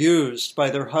being abused by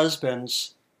their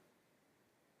husbands,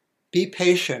 be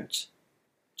patient,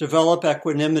 develop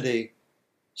equanimity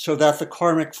so that the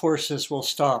karmic forces will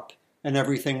stop and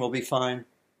everything will be fine.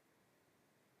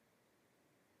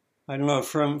 I don't know,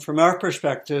 from our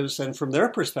perspectives and from their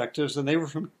perspectives, and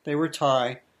they were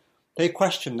Thai, they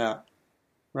questioned that,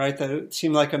 right? That it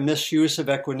seemed like a misuse of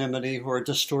equanimity or a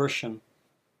distortion,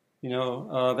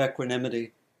 of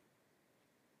equanimity.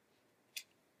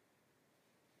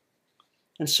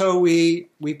 And so we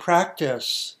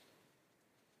practice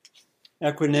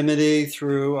equanimity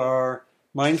through our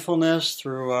mindfulness,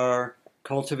 through our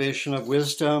cultivation of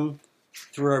wisdom,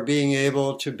 through our being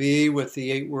able to be with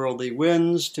the 8 worldly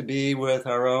winds, to be with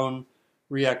our own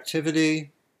reactivity.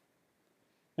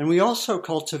 And we also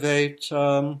cultivate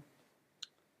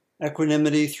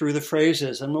equanimity through the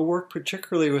phrases, and we'll work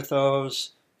particularly with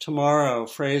those tomorrow.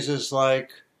 Phrases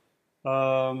like,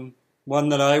 one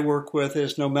that I work with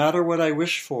is, no matter what I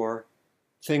wish for,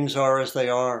 things are as they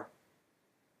are.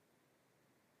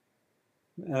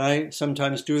 And I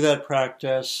sometimes do that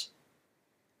practice.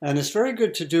 And it's very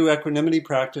good to do equanimity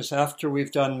practice after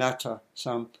we've done metta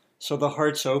some, so the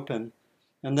heart's open.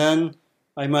 And then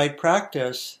I might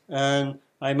practice, and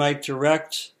I might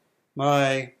direct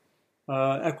my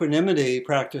equanimity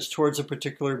practice towards a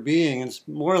particular being, and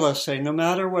more or less say, no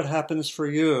matter what happens for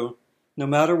you, no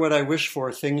matter what I wish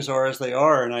for, things are as they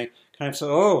are. And I kind of say,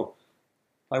 oh,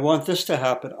 I want this to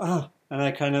happen. And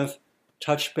I kind of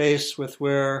touch base with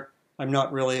where I'm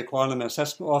not really equanimous.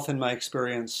 That's often my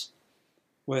experience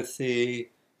with the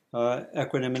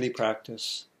equanimity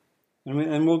practice.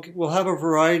 And we'll have a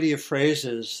variety of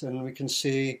phrases, and we can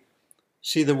see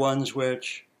the ones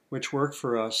which work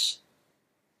for us.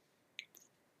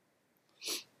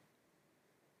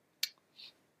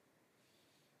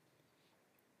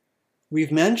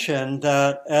 We've mentioned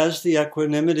that as the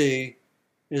equanimity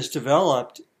is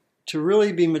developed, to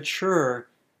really be mature,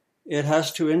 it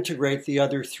has to integrate the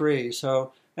other 3.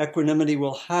 So equanimity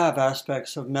will have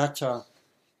aspects of metta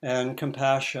and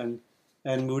compassion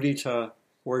and mudita,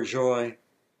 or joy.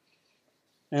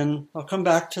 And I'll come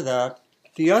back to that.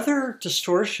 The other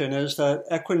distortion is that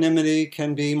equanimity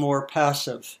can be more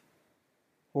passive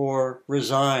or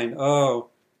resign. Oh,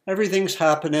 everything's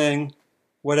happening,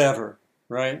 whatever,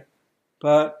 right?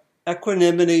 But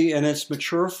equanimity in its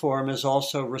mature form is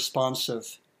also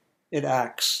responsive. It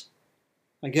acts.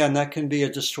 Again, that can be a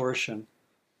distortion.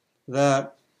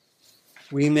 That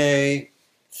we may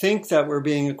think that we're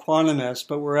being equanimous,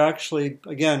 but we're actually,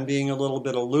 again, being a little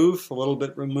bit aloof, a little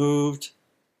bit removed,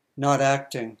 not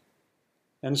acting.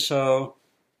 And so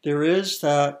there is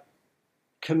that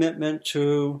commitment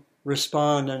to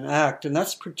respond and act, and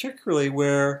that's particularly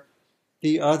where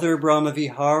the other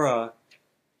brahmavihara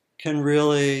can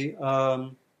really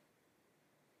have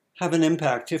an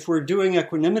impact. If we're doing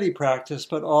equanimity practice,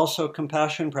 but also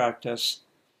compassion practice,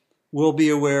 we'll be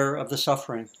aware of the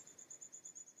suffering.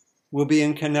 We'll be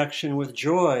in connection with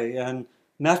joy and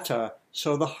metta,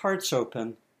 so the heart's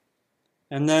open.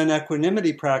 And then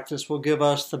equanimity practice will give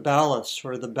us the ballast,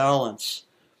 or the balance,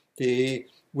 the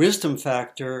wisdom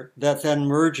factor that then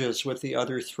merges with the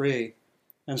other 3.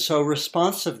 And so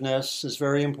responsiveness is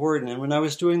very important. And when I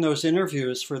was doing those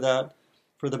interviews for the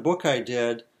book I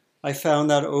did, I found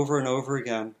that over and over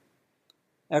again.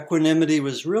 Equanimity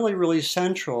was really, really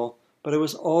central, but it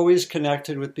was always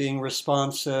connected with being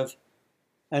responsive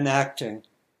and acting.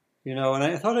 And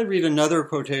I thought I'd read another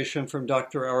quotation from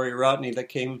Dr. Ariyaratne that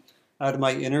came out of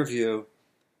my interview.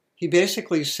 He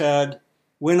basically said,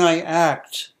 when I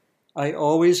act, I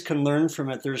always can learn from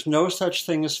it. There's no such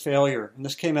thing as failure. And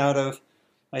this came out of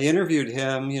I interviewed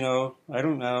him, I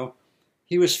don't know,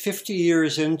 he was 50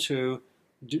 years into,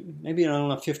 maybe, I don't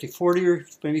know, 50, 40 or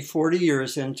maybe 40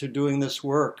 years into doing this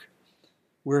work,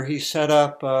 where he set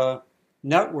up a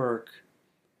network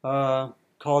called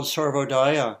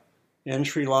Sarvodaya in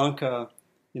Sri Lanka,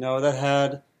 that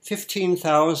had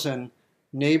 15,000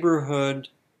 neighborhood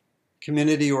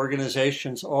community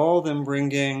organizations, all of them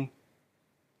bringing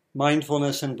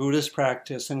mindfulness and Buddhist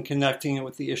practice and connecting it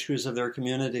with the issues of their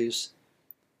communities.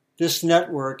 This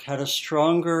network had a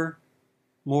stronger,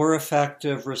 more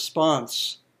effective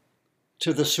response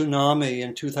to the tsunami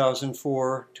in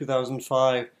 2004,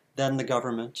 2005 than the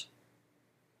government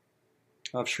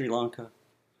of Sri Lanka.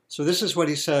 So this is what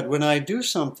he said: when I do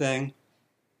something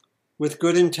with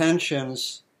good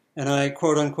intentions and I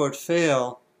quote unquote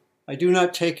fail, I do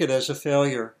not take it as a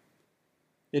failure.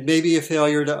 It may be a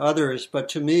failure to others, but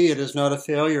to me it is not a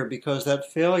failure, because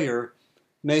that failure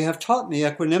may have taught me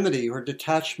equanimity or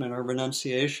detachment or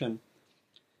renunciation.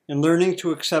 In learning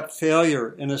to accept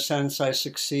failure, in a sense, I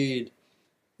succeed.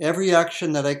 Every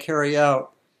action that I carry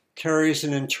out carries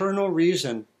an internal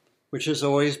reason which is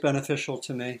always beneficial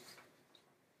to me.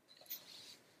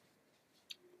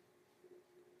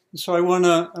 So I want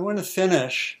to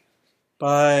finish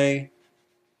by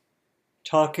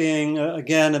talking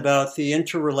again about the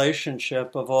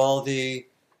interrelationship of all the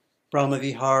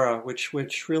brahmavihara, which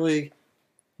really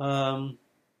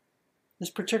is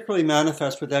particularly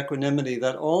manifest with equanimity,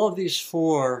 that all of these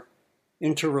four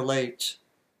interrelate.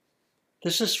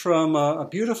 This is from a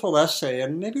beautiful essay,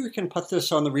 and maybe we can put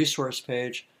this on the resource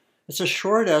page. It's a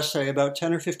short essay, about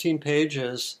 10 or 15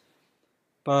 pages,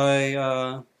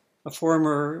 by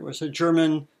it was a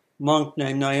German monk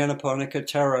named Nyanaponika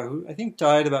Thera, who I think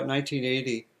died about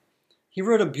 1980. He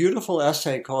wrote a beautiful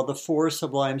essay called The Four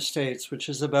Sublime States, which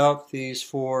is about these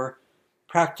four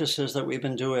practices that we've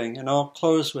been doing. And I'll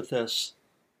close with this.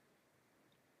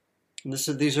 And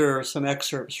these are some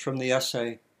excerpts from the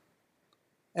essay.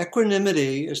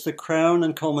 Equanimity is the crown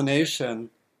and culmination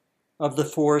of the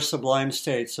four sublime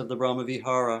states of the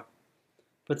brahmavihara.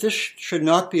 But this should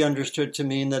not be understood to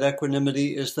mean that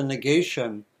equanimity is the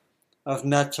negation of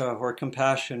metta or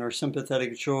compassion or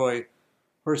sympathetic joy,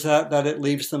 or that it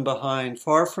leaves them behind.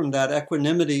 Far from that,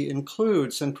 equanimity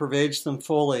includes and pervades them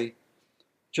fully,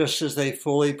 just as they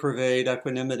fully pervade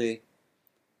equanimity.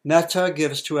 Metta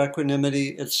gives to equanimity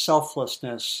its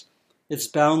selflessness, its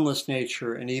boundless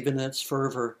nature, and even its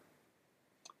fervor.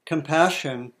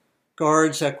 Compassion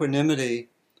guards equanimity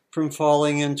from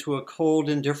falling into a cold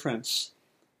indifference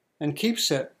and keeps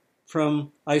it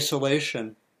from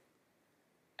isolation.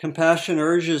 Compassion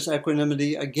urges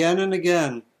equanimity again and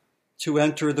again to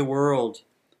enter the world,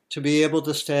 to be able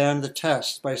to stand the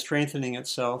test by strengthening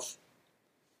itself.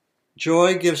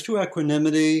 Joy gives to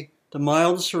equanimity the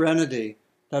mild serenity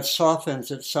that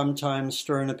softens its sometimes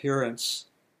stern appearance.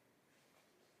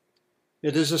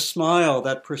 It is a smile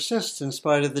that persists in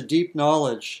spite of the deep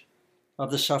knowledge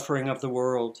of the suffering of the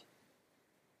world.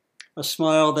 A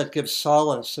smile that gives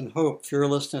solace and hope,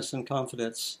 fearlessness and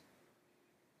confidence.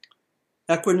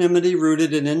 Equanimity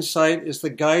rooted in insight is the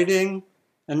guiding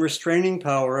and restraining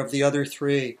power of the other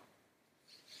three.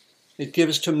 It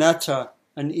gives to metta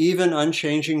an even,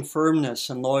 unchanging firmness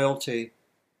and loyalty.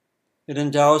 It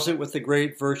endows it with the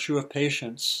great virtue of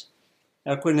patience.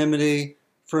 Equanimity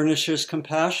furnishes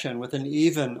compassion with an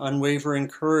even, unwavering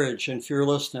courage and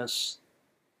fearlessness.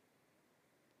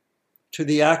 To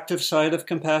the active side of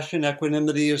compassion,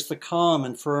 equanimity is the calm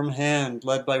and firm hand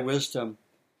led by wisdom,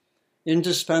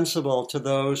 indispensable to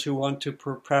those who want to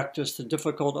practice the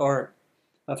difficult art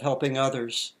of helping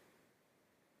others.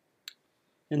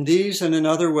 In these and in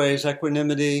other ways,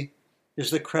 equanimity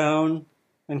is the crown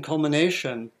and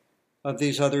culmination of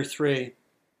these other three.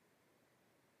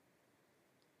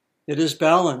 It is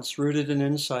balance rooted in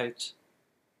insight.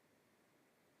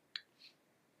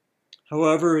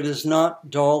 However, it is not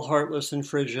dull, heartless, and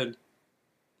frigid.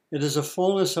 It is a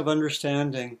fullness of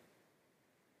understanding.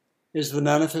 It is the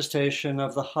manifestation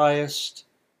of the highest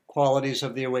qualities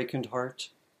of the awakened heart.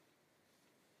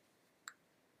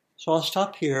 So I'll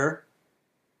stop here,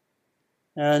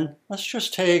 and let's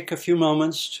just take a few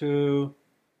moments to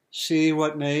see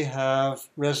what may have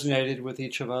resonated with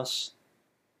each of us.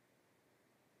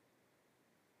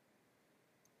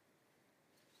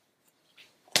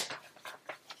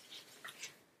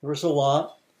 There was a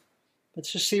lot.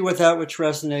 Let's just see what that which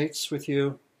resonates with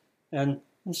you, and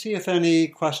see if any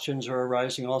questions are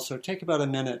arising also. Take about a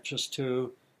minute just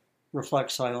to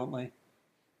reflect silently.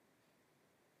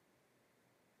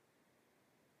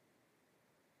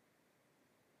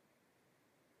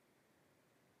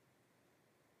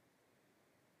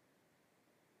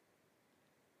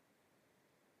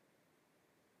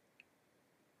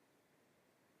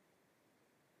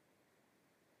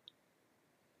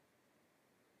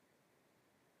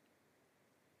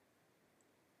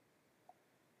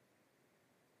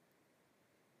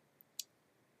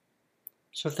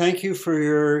 So thank you for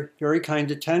your very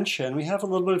kind attention. We have a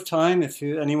little bit of time if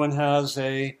anyone has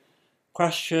a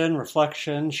question,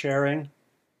 reflection, sharing.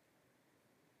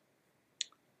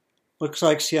 Looks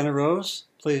like Sienna Rose,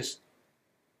 please.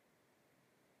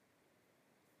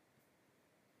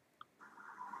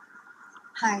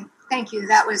 Hi, thank you.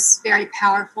 That was very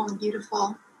powerful and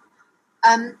beautiful.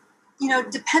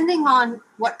 Depending on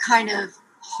what kind of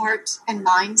heart and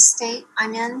mind state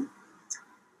I'm in,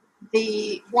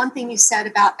 the one thing you said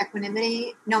about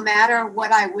equanimity, no matter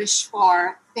what I wish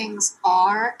for, things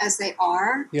are as they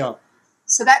are. Yeah.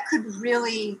 So that could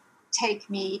really take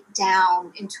me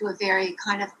down into a very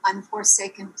kind of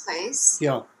unforsaken place.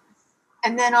 Yeah.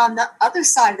 And then on the other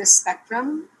side of the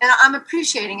spectrum, and I'm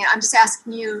appreciating it, I'm just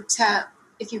asking you to,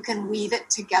 if you can weave it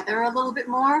together a little bit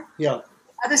more. Yeah.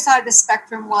 The other side of the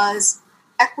spectrum was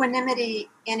equanimity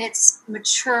in its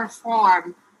mature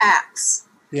form acts.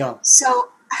 Yeah. So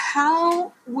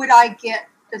how would I get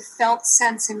the felt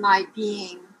sense in my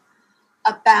being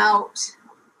about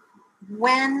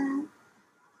when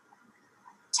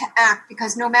to act?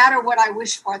 Because no matter what I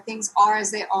wish for, things are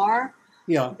as they are.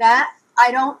 Yeah. That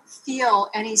I don't feel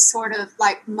any sort of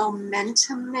like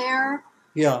momentum there.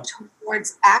 Yeah.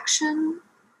 Towards action.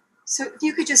 So if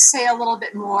you could just say a little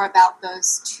bit more about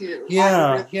those two.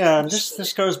 Yeah. Yeah. And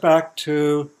this goes back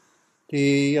to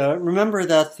the remember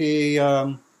that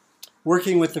the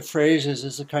working with the phrases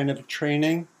is a kind of a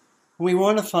training. We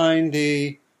want to find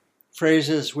the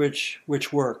phrases which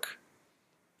work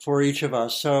for each of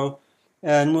us. So,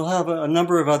 and we'll have a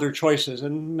number of other choices,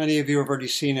 and many of you have already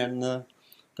seen it. And the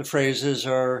phrases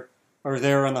are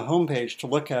there on the homepage to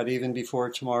look at even before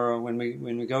tomorrow when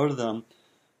we go to them.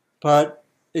 But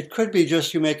it could be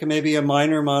just you make maybe a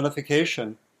minor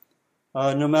modification.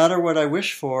 No matter what I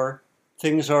wish for,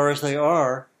 things are as they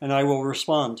are, and I will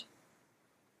respond.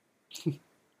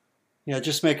 Yeah,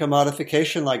 just make a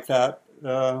modification like that.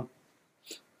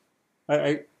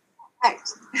 I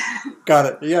got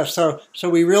it. Yeah. So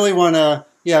we really want to.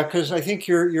 Yeah, because I think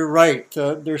you're right.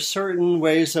 There's certain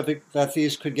ways that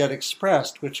these could get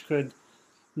expressed, which could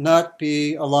not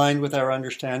be aligned with our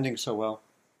understanding so well,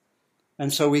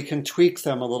 and so we can tweak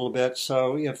them a little bit.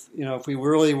 So if we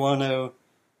really want to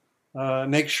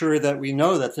make sure that we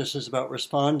know that this is about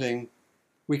responding,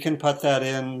 we can put that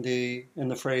in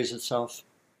the phrase itself.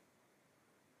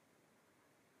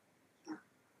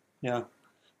 Yeah,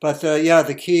 but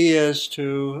the key is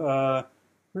to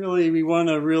we want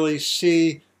to really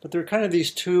see. But there are kind of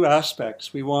these two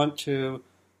aspects. We want to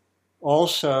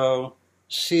also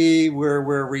see where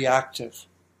we're reactive,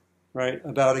 right,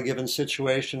 about a given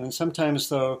situation, and sometimes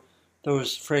though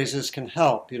those phrases can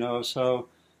help. So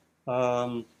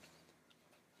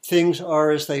things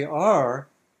are as they are,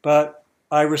 but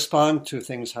I respond to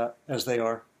things as they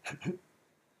are.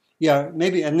 Yeah,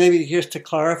 maybe just to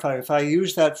clarify, if I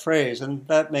use that phrase, and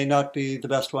that may not be the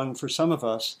best one for some of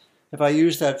us, if I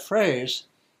use that phrase,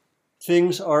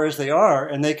 things are as they are,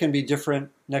 and they can be different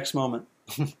next moment.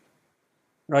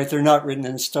 Right? They're not written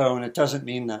in stone. It doesn't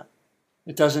mean that.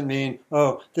 It doesn't mean,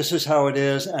 oh, this is how it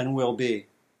is and will be.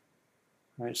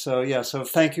 Right? So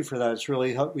thank you for that. It's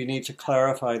really we need to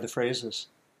clarify the phrases.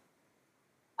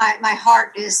 My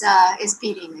heart is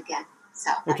beating again.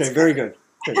 So okay, very good.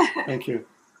 Good. Thank you.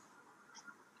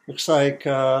 Looks like,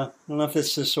 I don't know if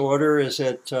it's this order. Is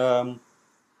it Jerome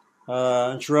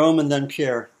and then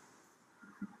Pierre?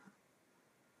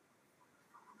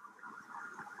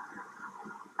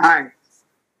 Hi.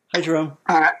 Hi, Jerome.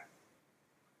 I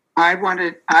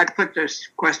put this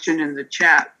question in the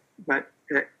chat, but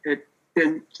it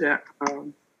didn't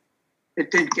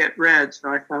get read, so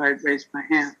I thought I'd raise my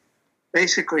hand.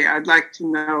 Basically, I'd like to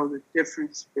know the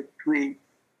difference between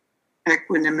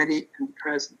equanimity and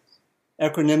presence.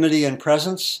 Equanimity and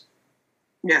presence?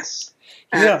 Yes.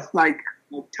 Yeah. Like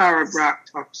Tara Brach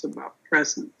talks about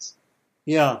presence.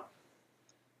 Yeah.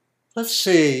 Let's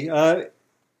see.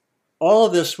 All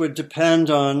of this would depend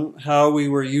on how we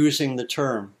were using the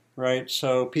term, right?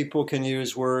 So people can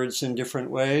use words in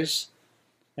different ways.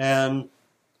 And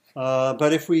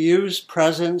but if we use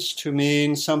presence to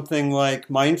mean something like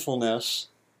mindfulness,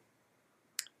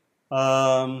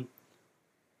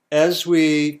 as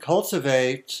we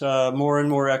cultivate more and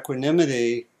more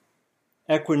equanimity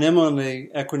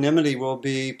will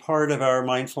be part of our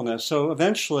mindfulness. So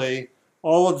eventually,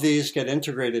 all of these get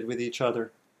integrated with each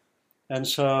other. And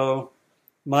so,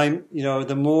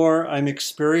 the more I'm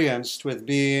experienced with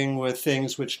being with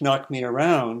things which knock me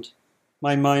around,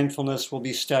 my mindfulness will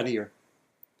be steadier.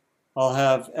 I'll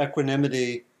have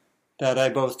equanimity that I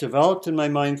both developed in my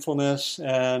mindfulness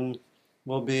and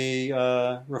will be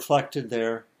reflected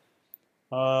there.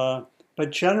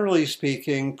 but generally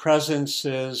speaking, presence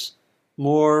is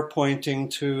more pointing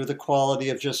to the quality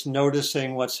of just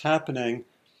noticing what's happening.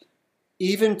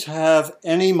 Even to have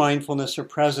any mindfulness or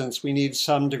presence, we need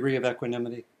some degree of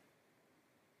equanimity.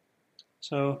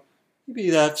 So maybe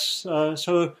that's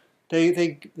so.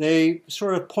 They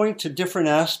sort of point to different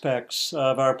aspects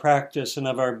of our practice and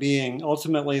of our being.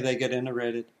 Ultimately, they get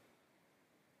integrated.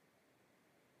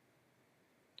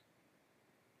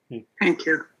 Thank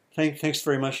you. Thanks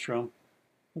very much, Jerome.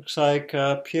 Looks like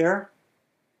Pierre.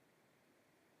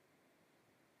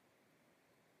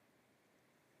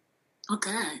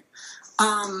 Okay.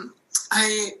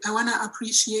 I want to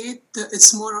appreciate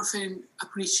it's more of an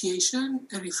appreciation,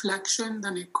 a reflection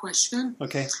than a question.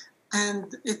 Okay.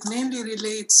 And it mainly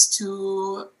relates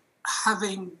to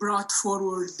having brought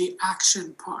forward the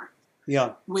action part.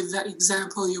 Yeah. With the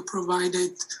example you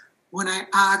provided, when I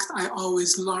act, I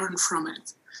always learn from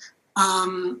it.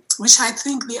 Which I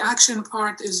think the action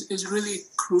part is really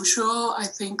crucial. I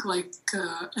think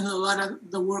in a lot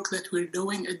of the work that we're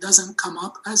doing, it doesn't come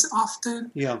up as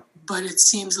often. Yeah. But it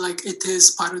seems like it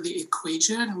is part of the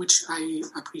equation, which I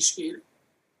appreciate.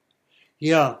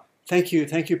 Yeah. Thank you,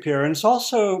 Pierre. And it's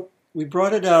also, we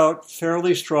brought it out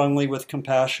fairly strongly with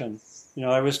compassion. You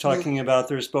know, I was talking about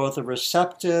there's both a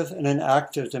receptive and an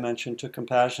active dimension to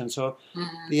compassion. So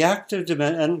the active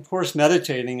dimension, and of course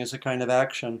meditating is a kind of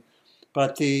action,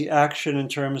 but the action in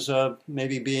terms of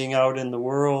maybe being out in the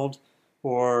world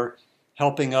or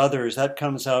helping others, that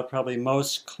comes out probably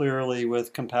most clearly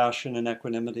with compassion and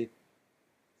equanimity.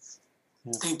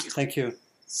 Yeah. Thank you. Thank you.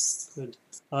 Good.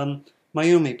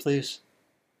 Mayumi, please.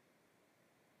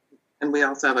 And we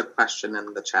also have a question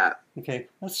in the chat. Okay,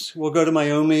 we'll go to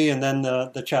Mayumi and then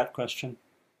the chat question.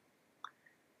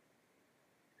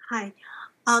 Hi.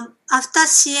 After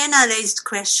Sienna raised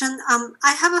question,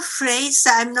 I have a phrase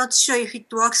that I'm not sure if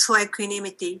it works for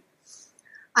equanimity.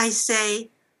 I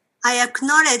say, I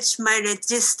acknowledge my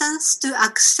resistance to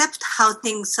accept how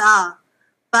things are,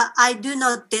 but I do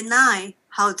not deny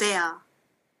how they are.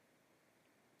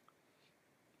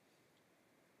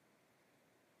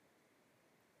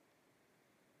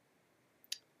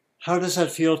 How does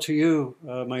that feel to you,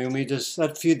 Mayumi?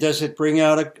 Does it bring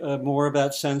out more of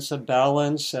that sense of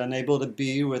balance and able to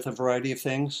be with a variety of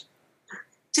things?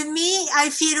 To me,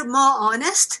 I feel more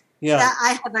honest that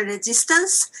I have a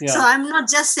resistance. Yeah. So I'm not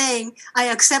just saying I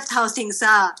accept how things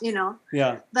are, you know.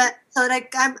 Yeah. But so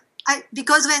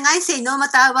because when I say no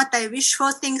matter what I wish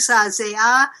for, things as they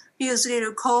are, feels a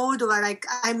little cold, or like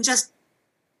I'm just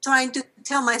trying to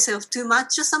tell myself too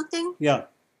much or something. Yeah.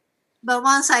 But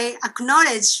once I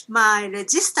acknowledge my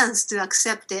resistance to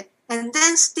accept it, and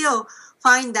then still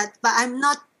find that, but I'm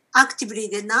not actively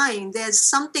denying. There's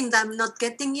something that I'm not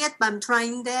getting yet, but I'm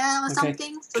trying there or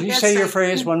something. So can you say your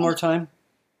phrase one more time?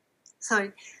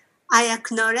 Sorry. I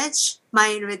acknowledge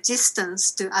my resistance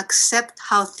to accept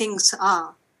how things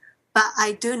are, but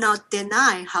I do not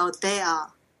deny how they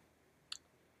are.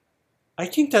 I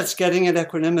think that's getting at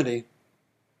equanimity.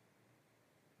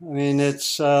 I mean,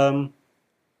 it's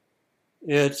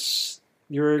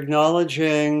you're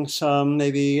acknowledging some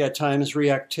maybe at times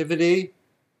reactivity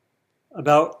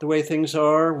about the way things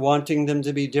are, wanting them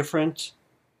to be different,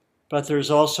 but there's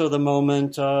also the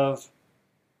moment of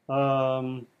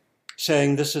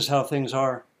saying this is how things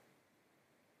are.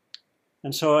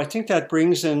 And so I think that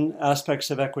brings in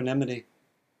aspects of equanimity.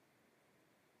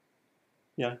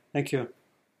 Yeah, thank you.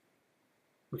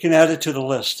 We can add it to the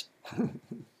list.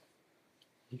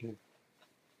 Okay.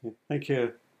 Thank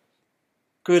you.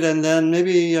 Good, and then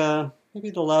maybe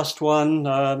the last one,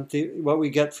 what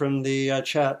we get from the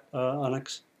chat,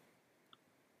 Onyx.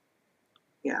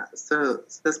 Yeah, so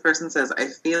this person says, I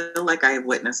feel like I have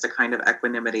witnessed a kind of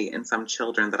equanimity in some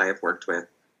children that I have worked with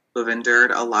who have endured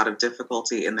a lot of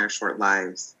difficulty in their short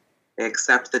lives. They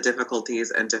accept the difficulties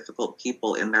and difficult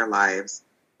people in their lives,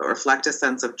 but reflect a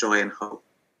sense of joy and hope.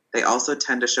 They also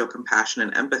tend to show compassion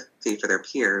and empathy for their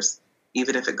peers,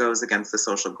 even if it goes against the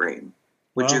social grain.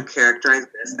 Would you characterize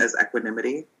this as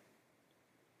equanimity?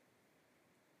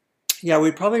 Yeah, we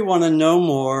probably want to know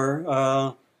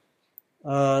more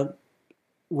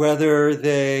whether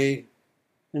they,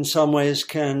 in some ways,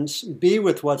 can be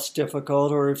with what's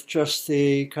difficult, or if just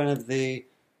the kind of the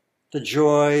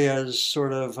joy is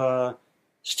sort of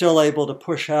still able to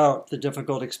push out the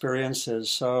difficult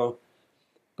experiences. So,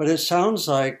 but it sounds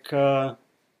like so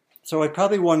I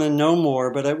probably want to know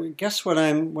more. But I guess what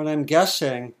I'm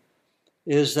guessing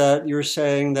is that you're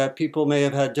saying that people may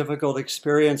have had difficult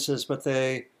experiences, but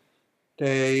they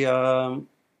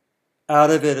out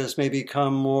of it has maybe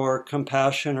come more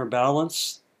compassion or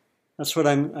balance. That's what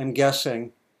I'm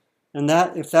guessing. And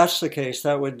that, if that's the case,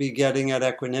 that would be getting at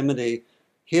equanimity.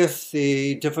 If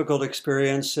the difficult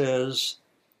experiences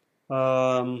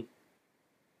weren't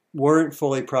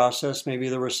fully processed, maybe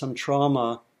there was some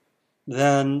trauma,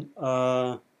 then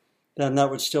that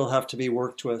would still have to be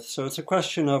worked with. So it's a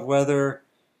question of whether,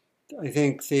 I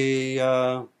think,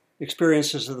 the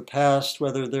experiences of the past,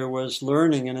 whether there was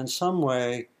learning and in some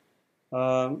way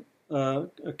a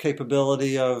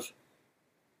capability of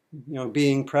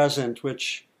being present,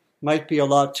 which might be a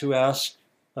lot to ask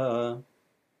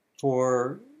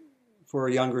for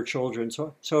younger children.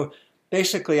 So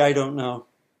basically, I don't know,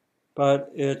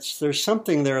 but there's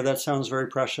something there that sounds very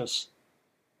precious.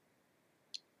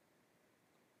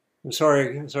 I'm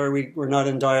sorry, we're not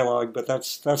in dialogue, but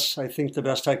that's I think the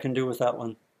best I can do with that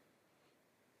one.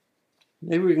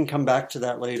 Maybe we can come back to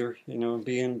that later.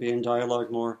 Be in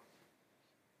dialogue more.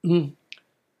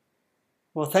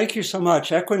 Well, thank you so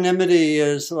much. Equanimity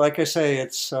is, like I say,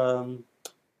 it's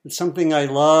something I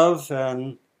love,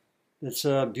 and it's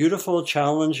a beautiful,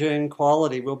 challenging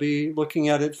quality. We'll be looking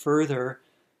at it further,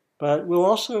 but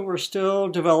we're still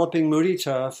developing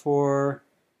Mudita for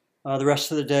the rest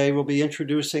of the day. We'll be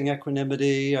introducing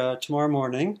equanimity tomorrow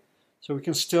morning, so we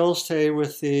can still stay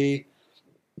with the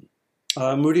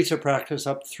Mudita practice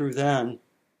up through then.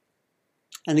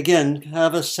 And again,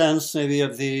 have a sense maybe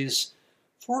of these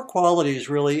 4 qualities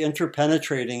really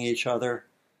interpenetrating each other.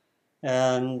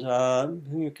 And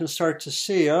you can start to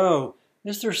see,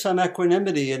 is there some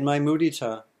equanimity in my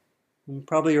mudita? You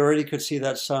probably already could see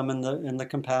that some in the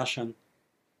compassion.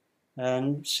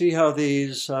 And see how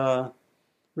these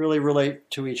really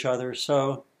relate to each other.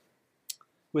 So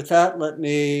with that, let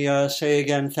me say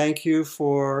again, thank you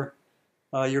for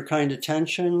your kind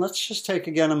attention. Let's just take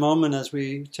again a moment, as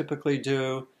we typically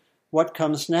do, what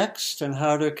comes next and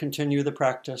how to continue the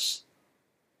practice.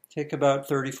 Take about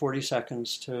 30-40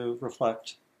 seconds to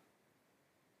reflect.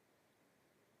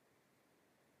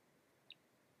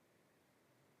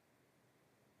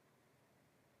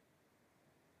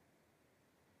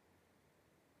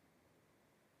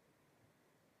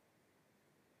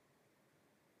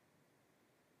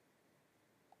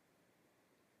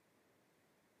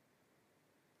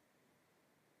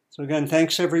 So again,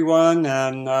 thanks everyone,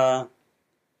 and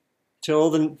till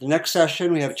the next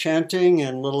session, we have chanting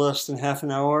in a little less than half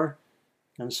an hour,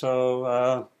 and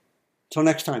so till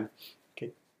next time.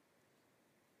 Okay.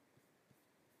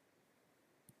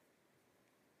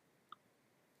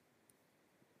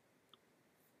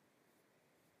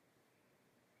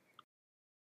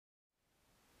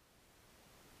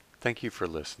 Thank you for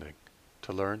listening.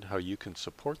 To learn how you can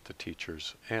support the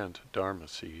teachers and Dharma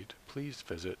Seed, please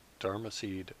visit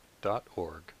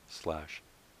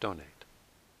dharmaseed.org/donate.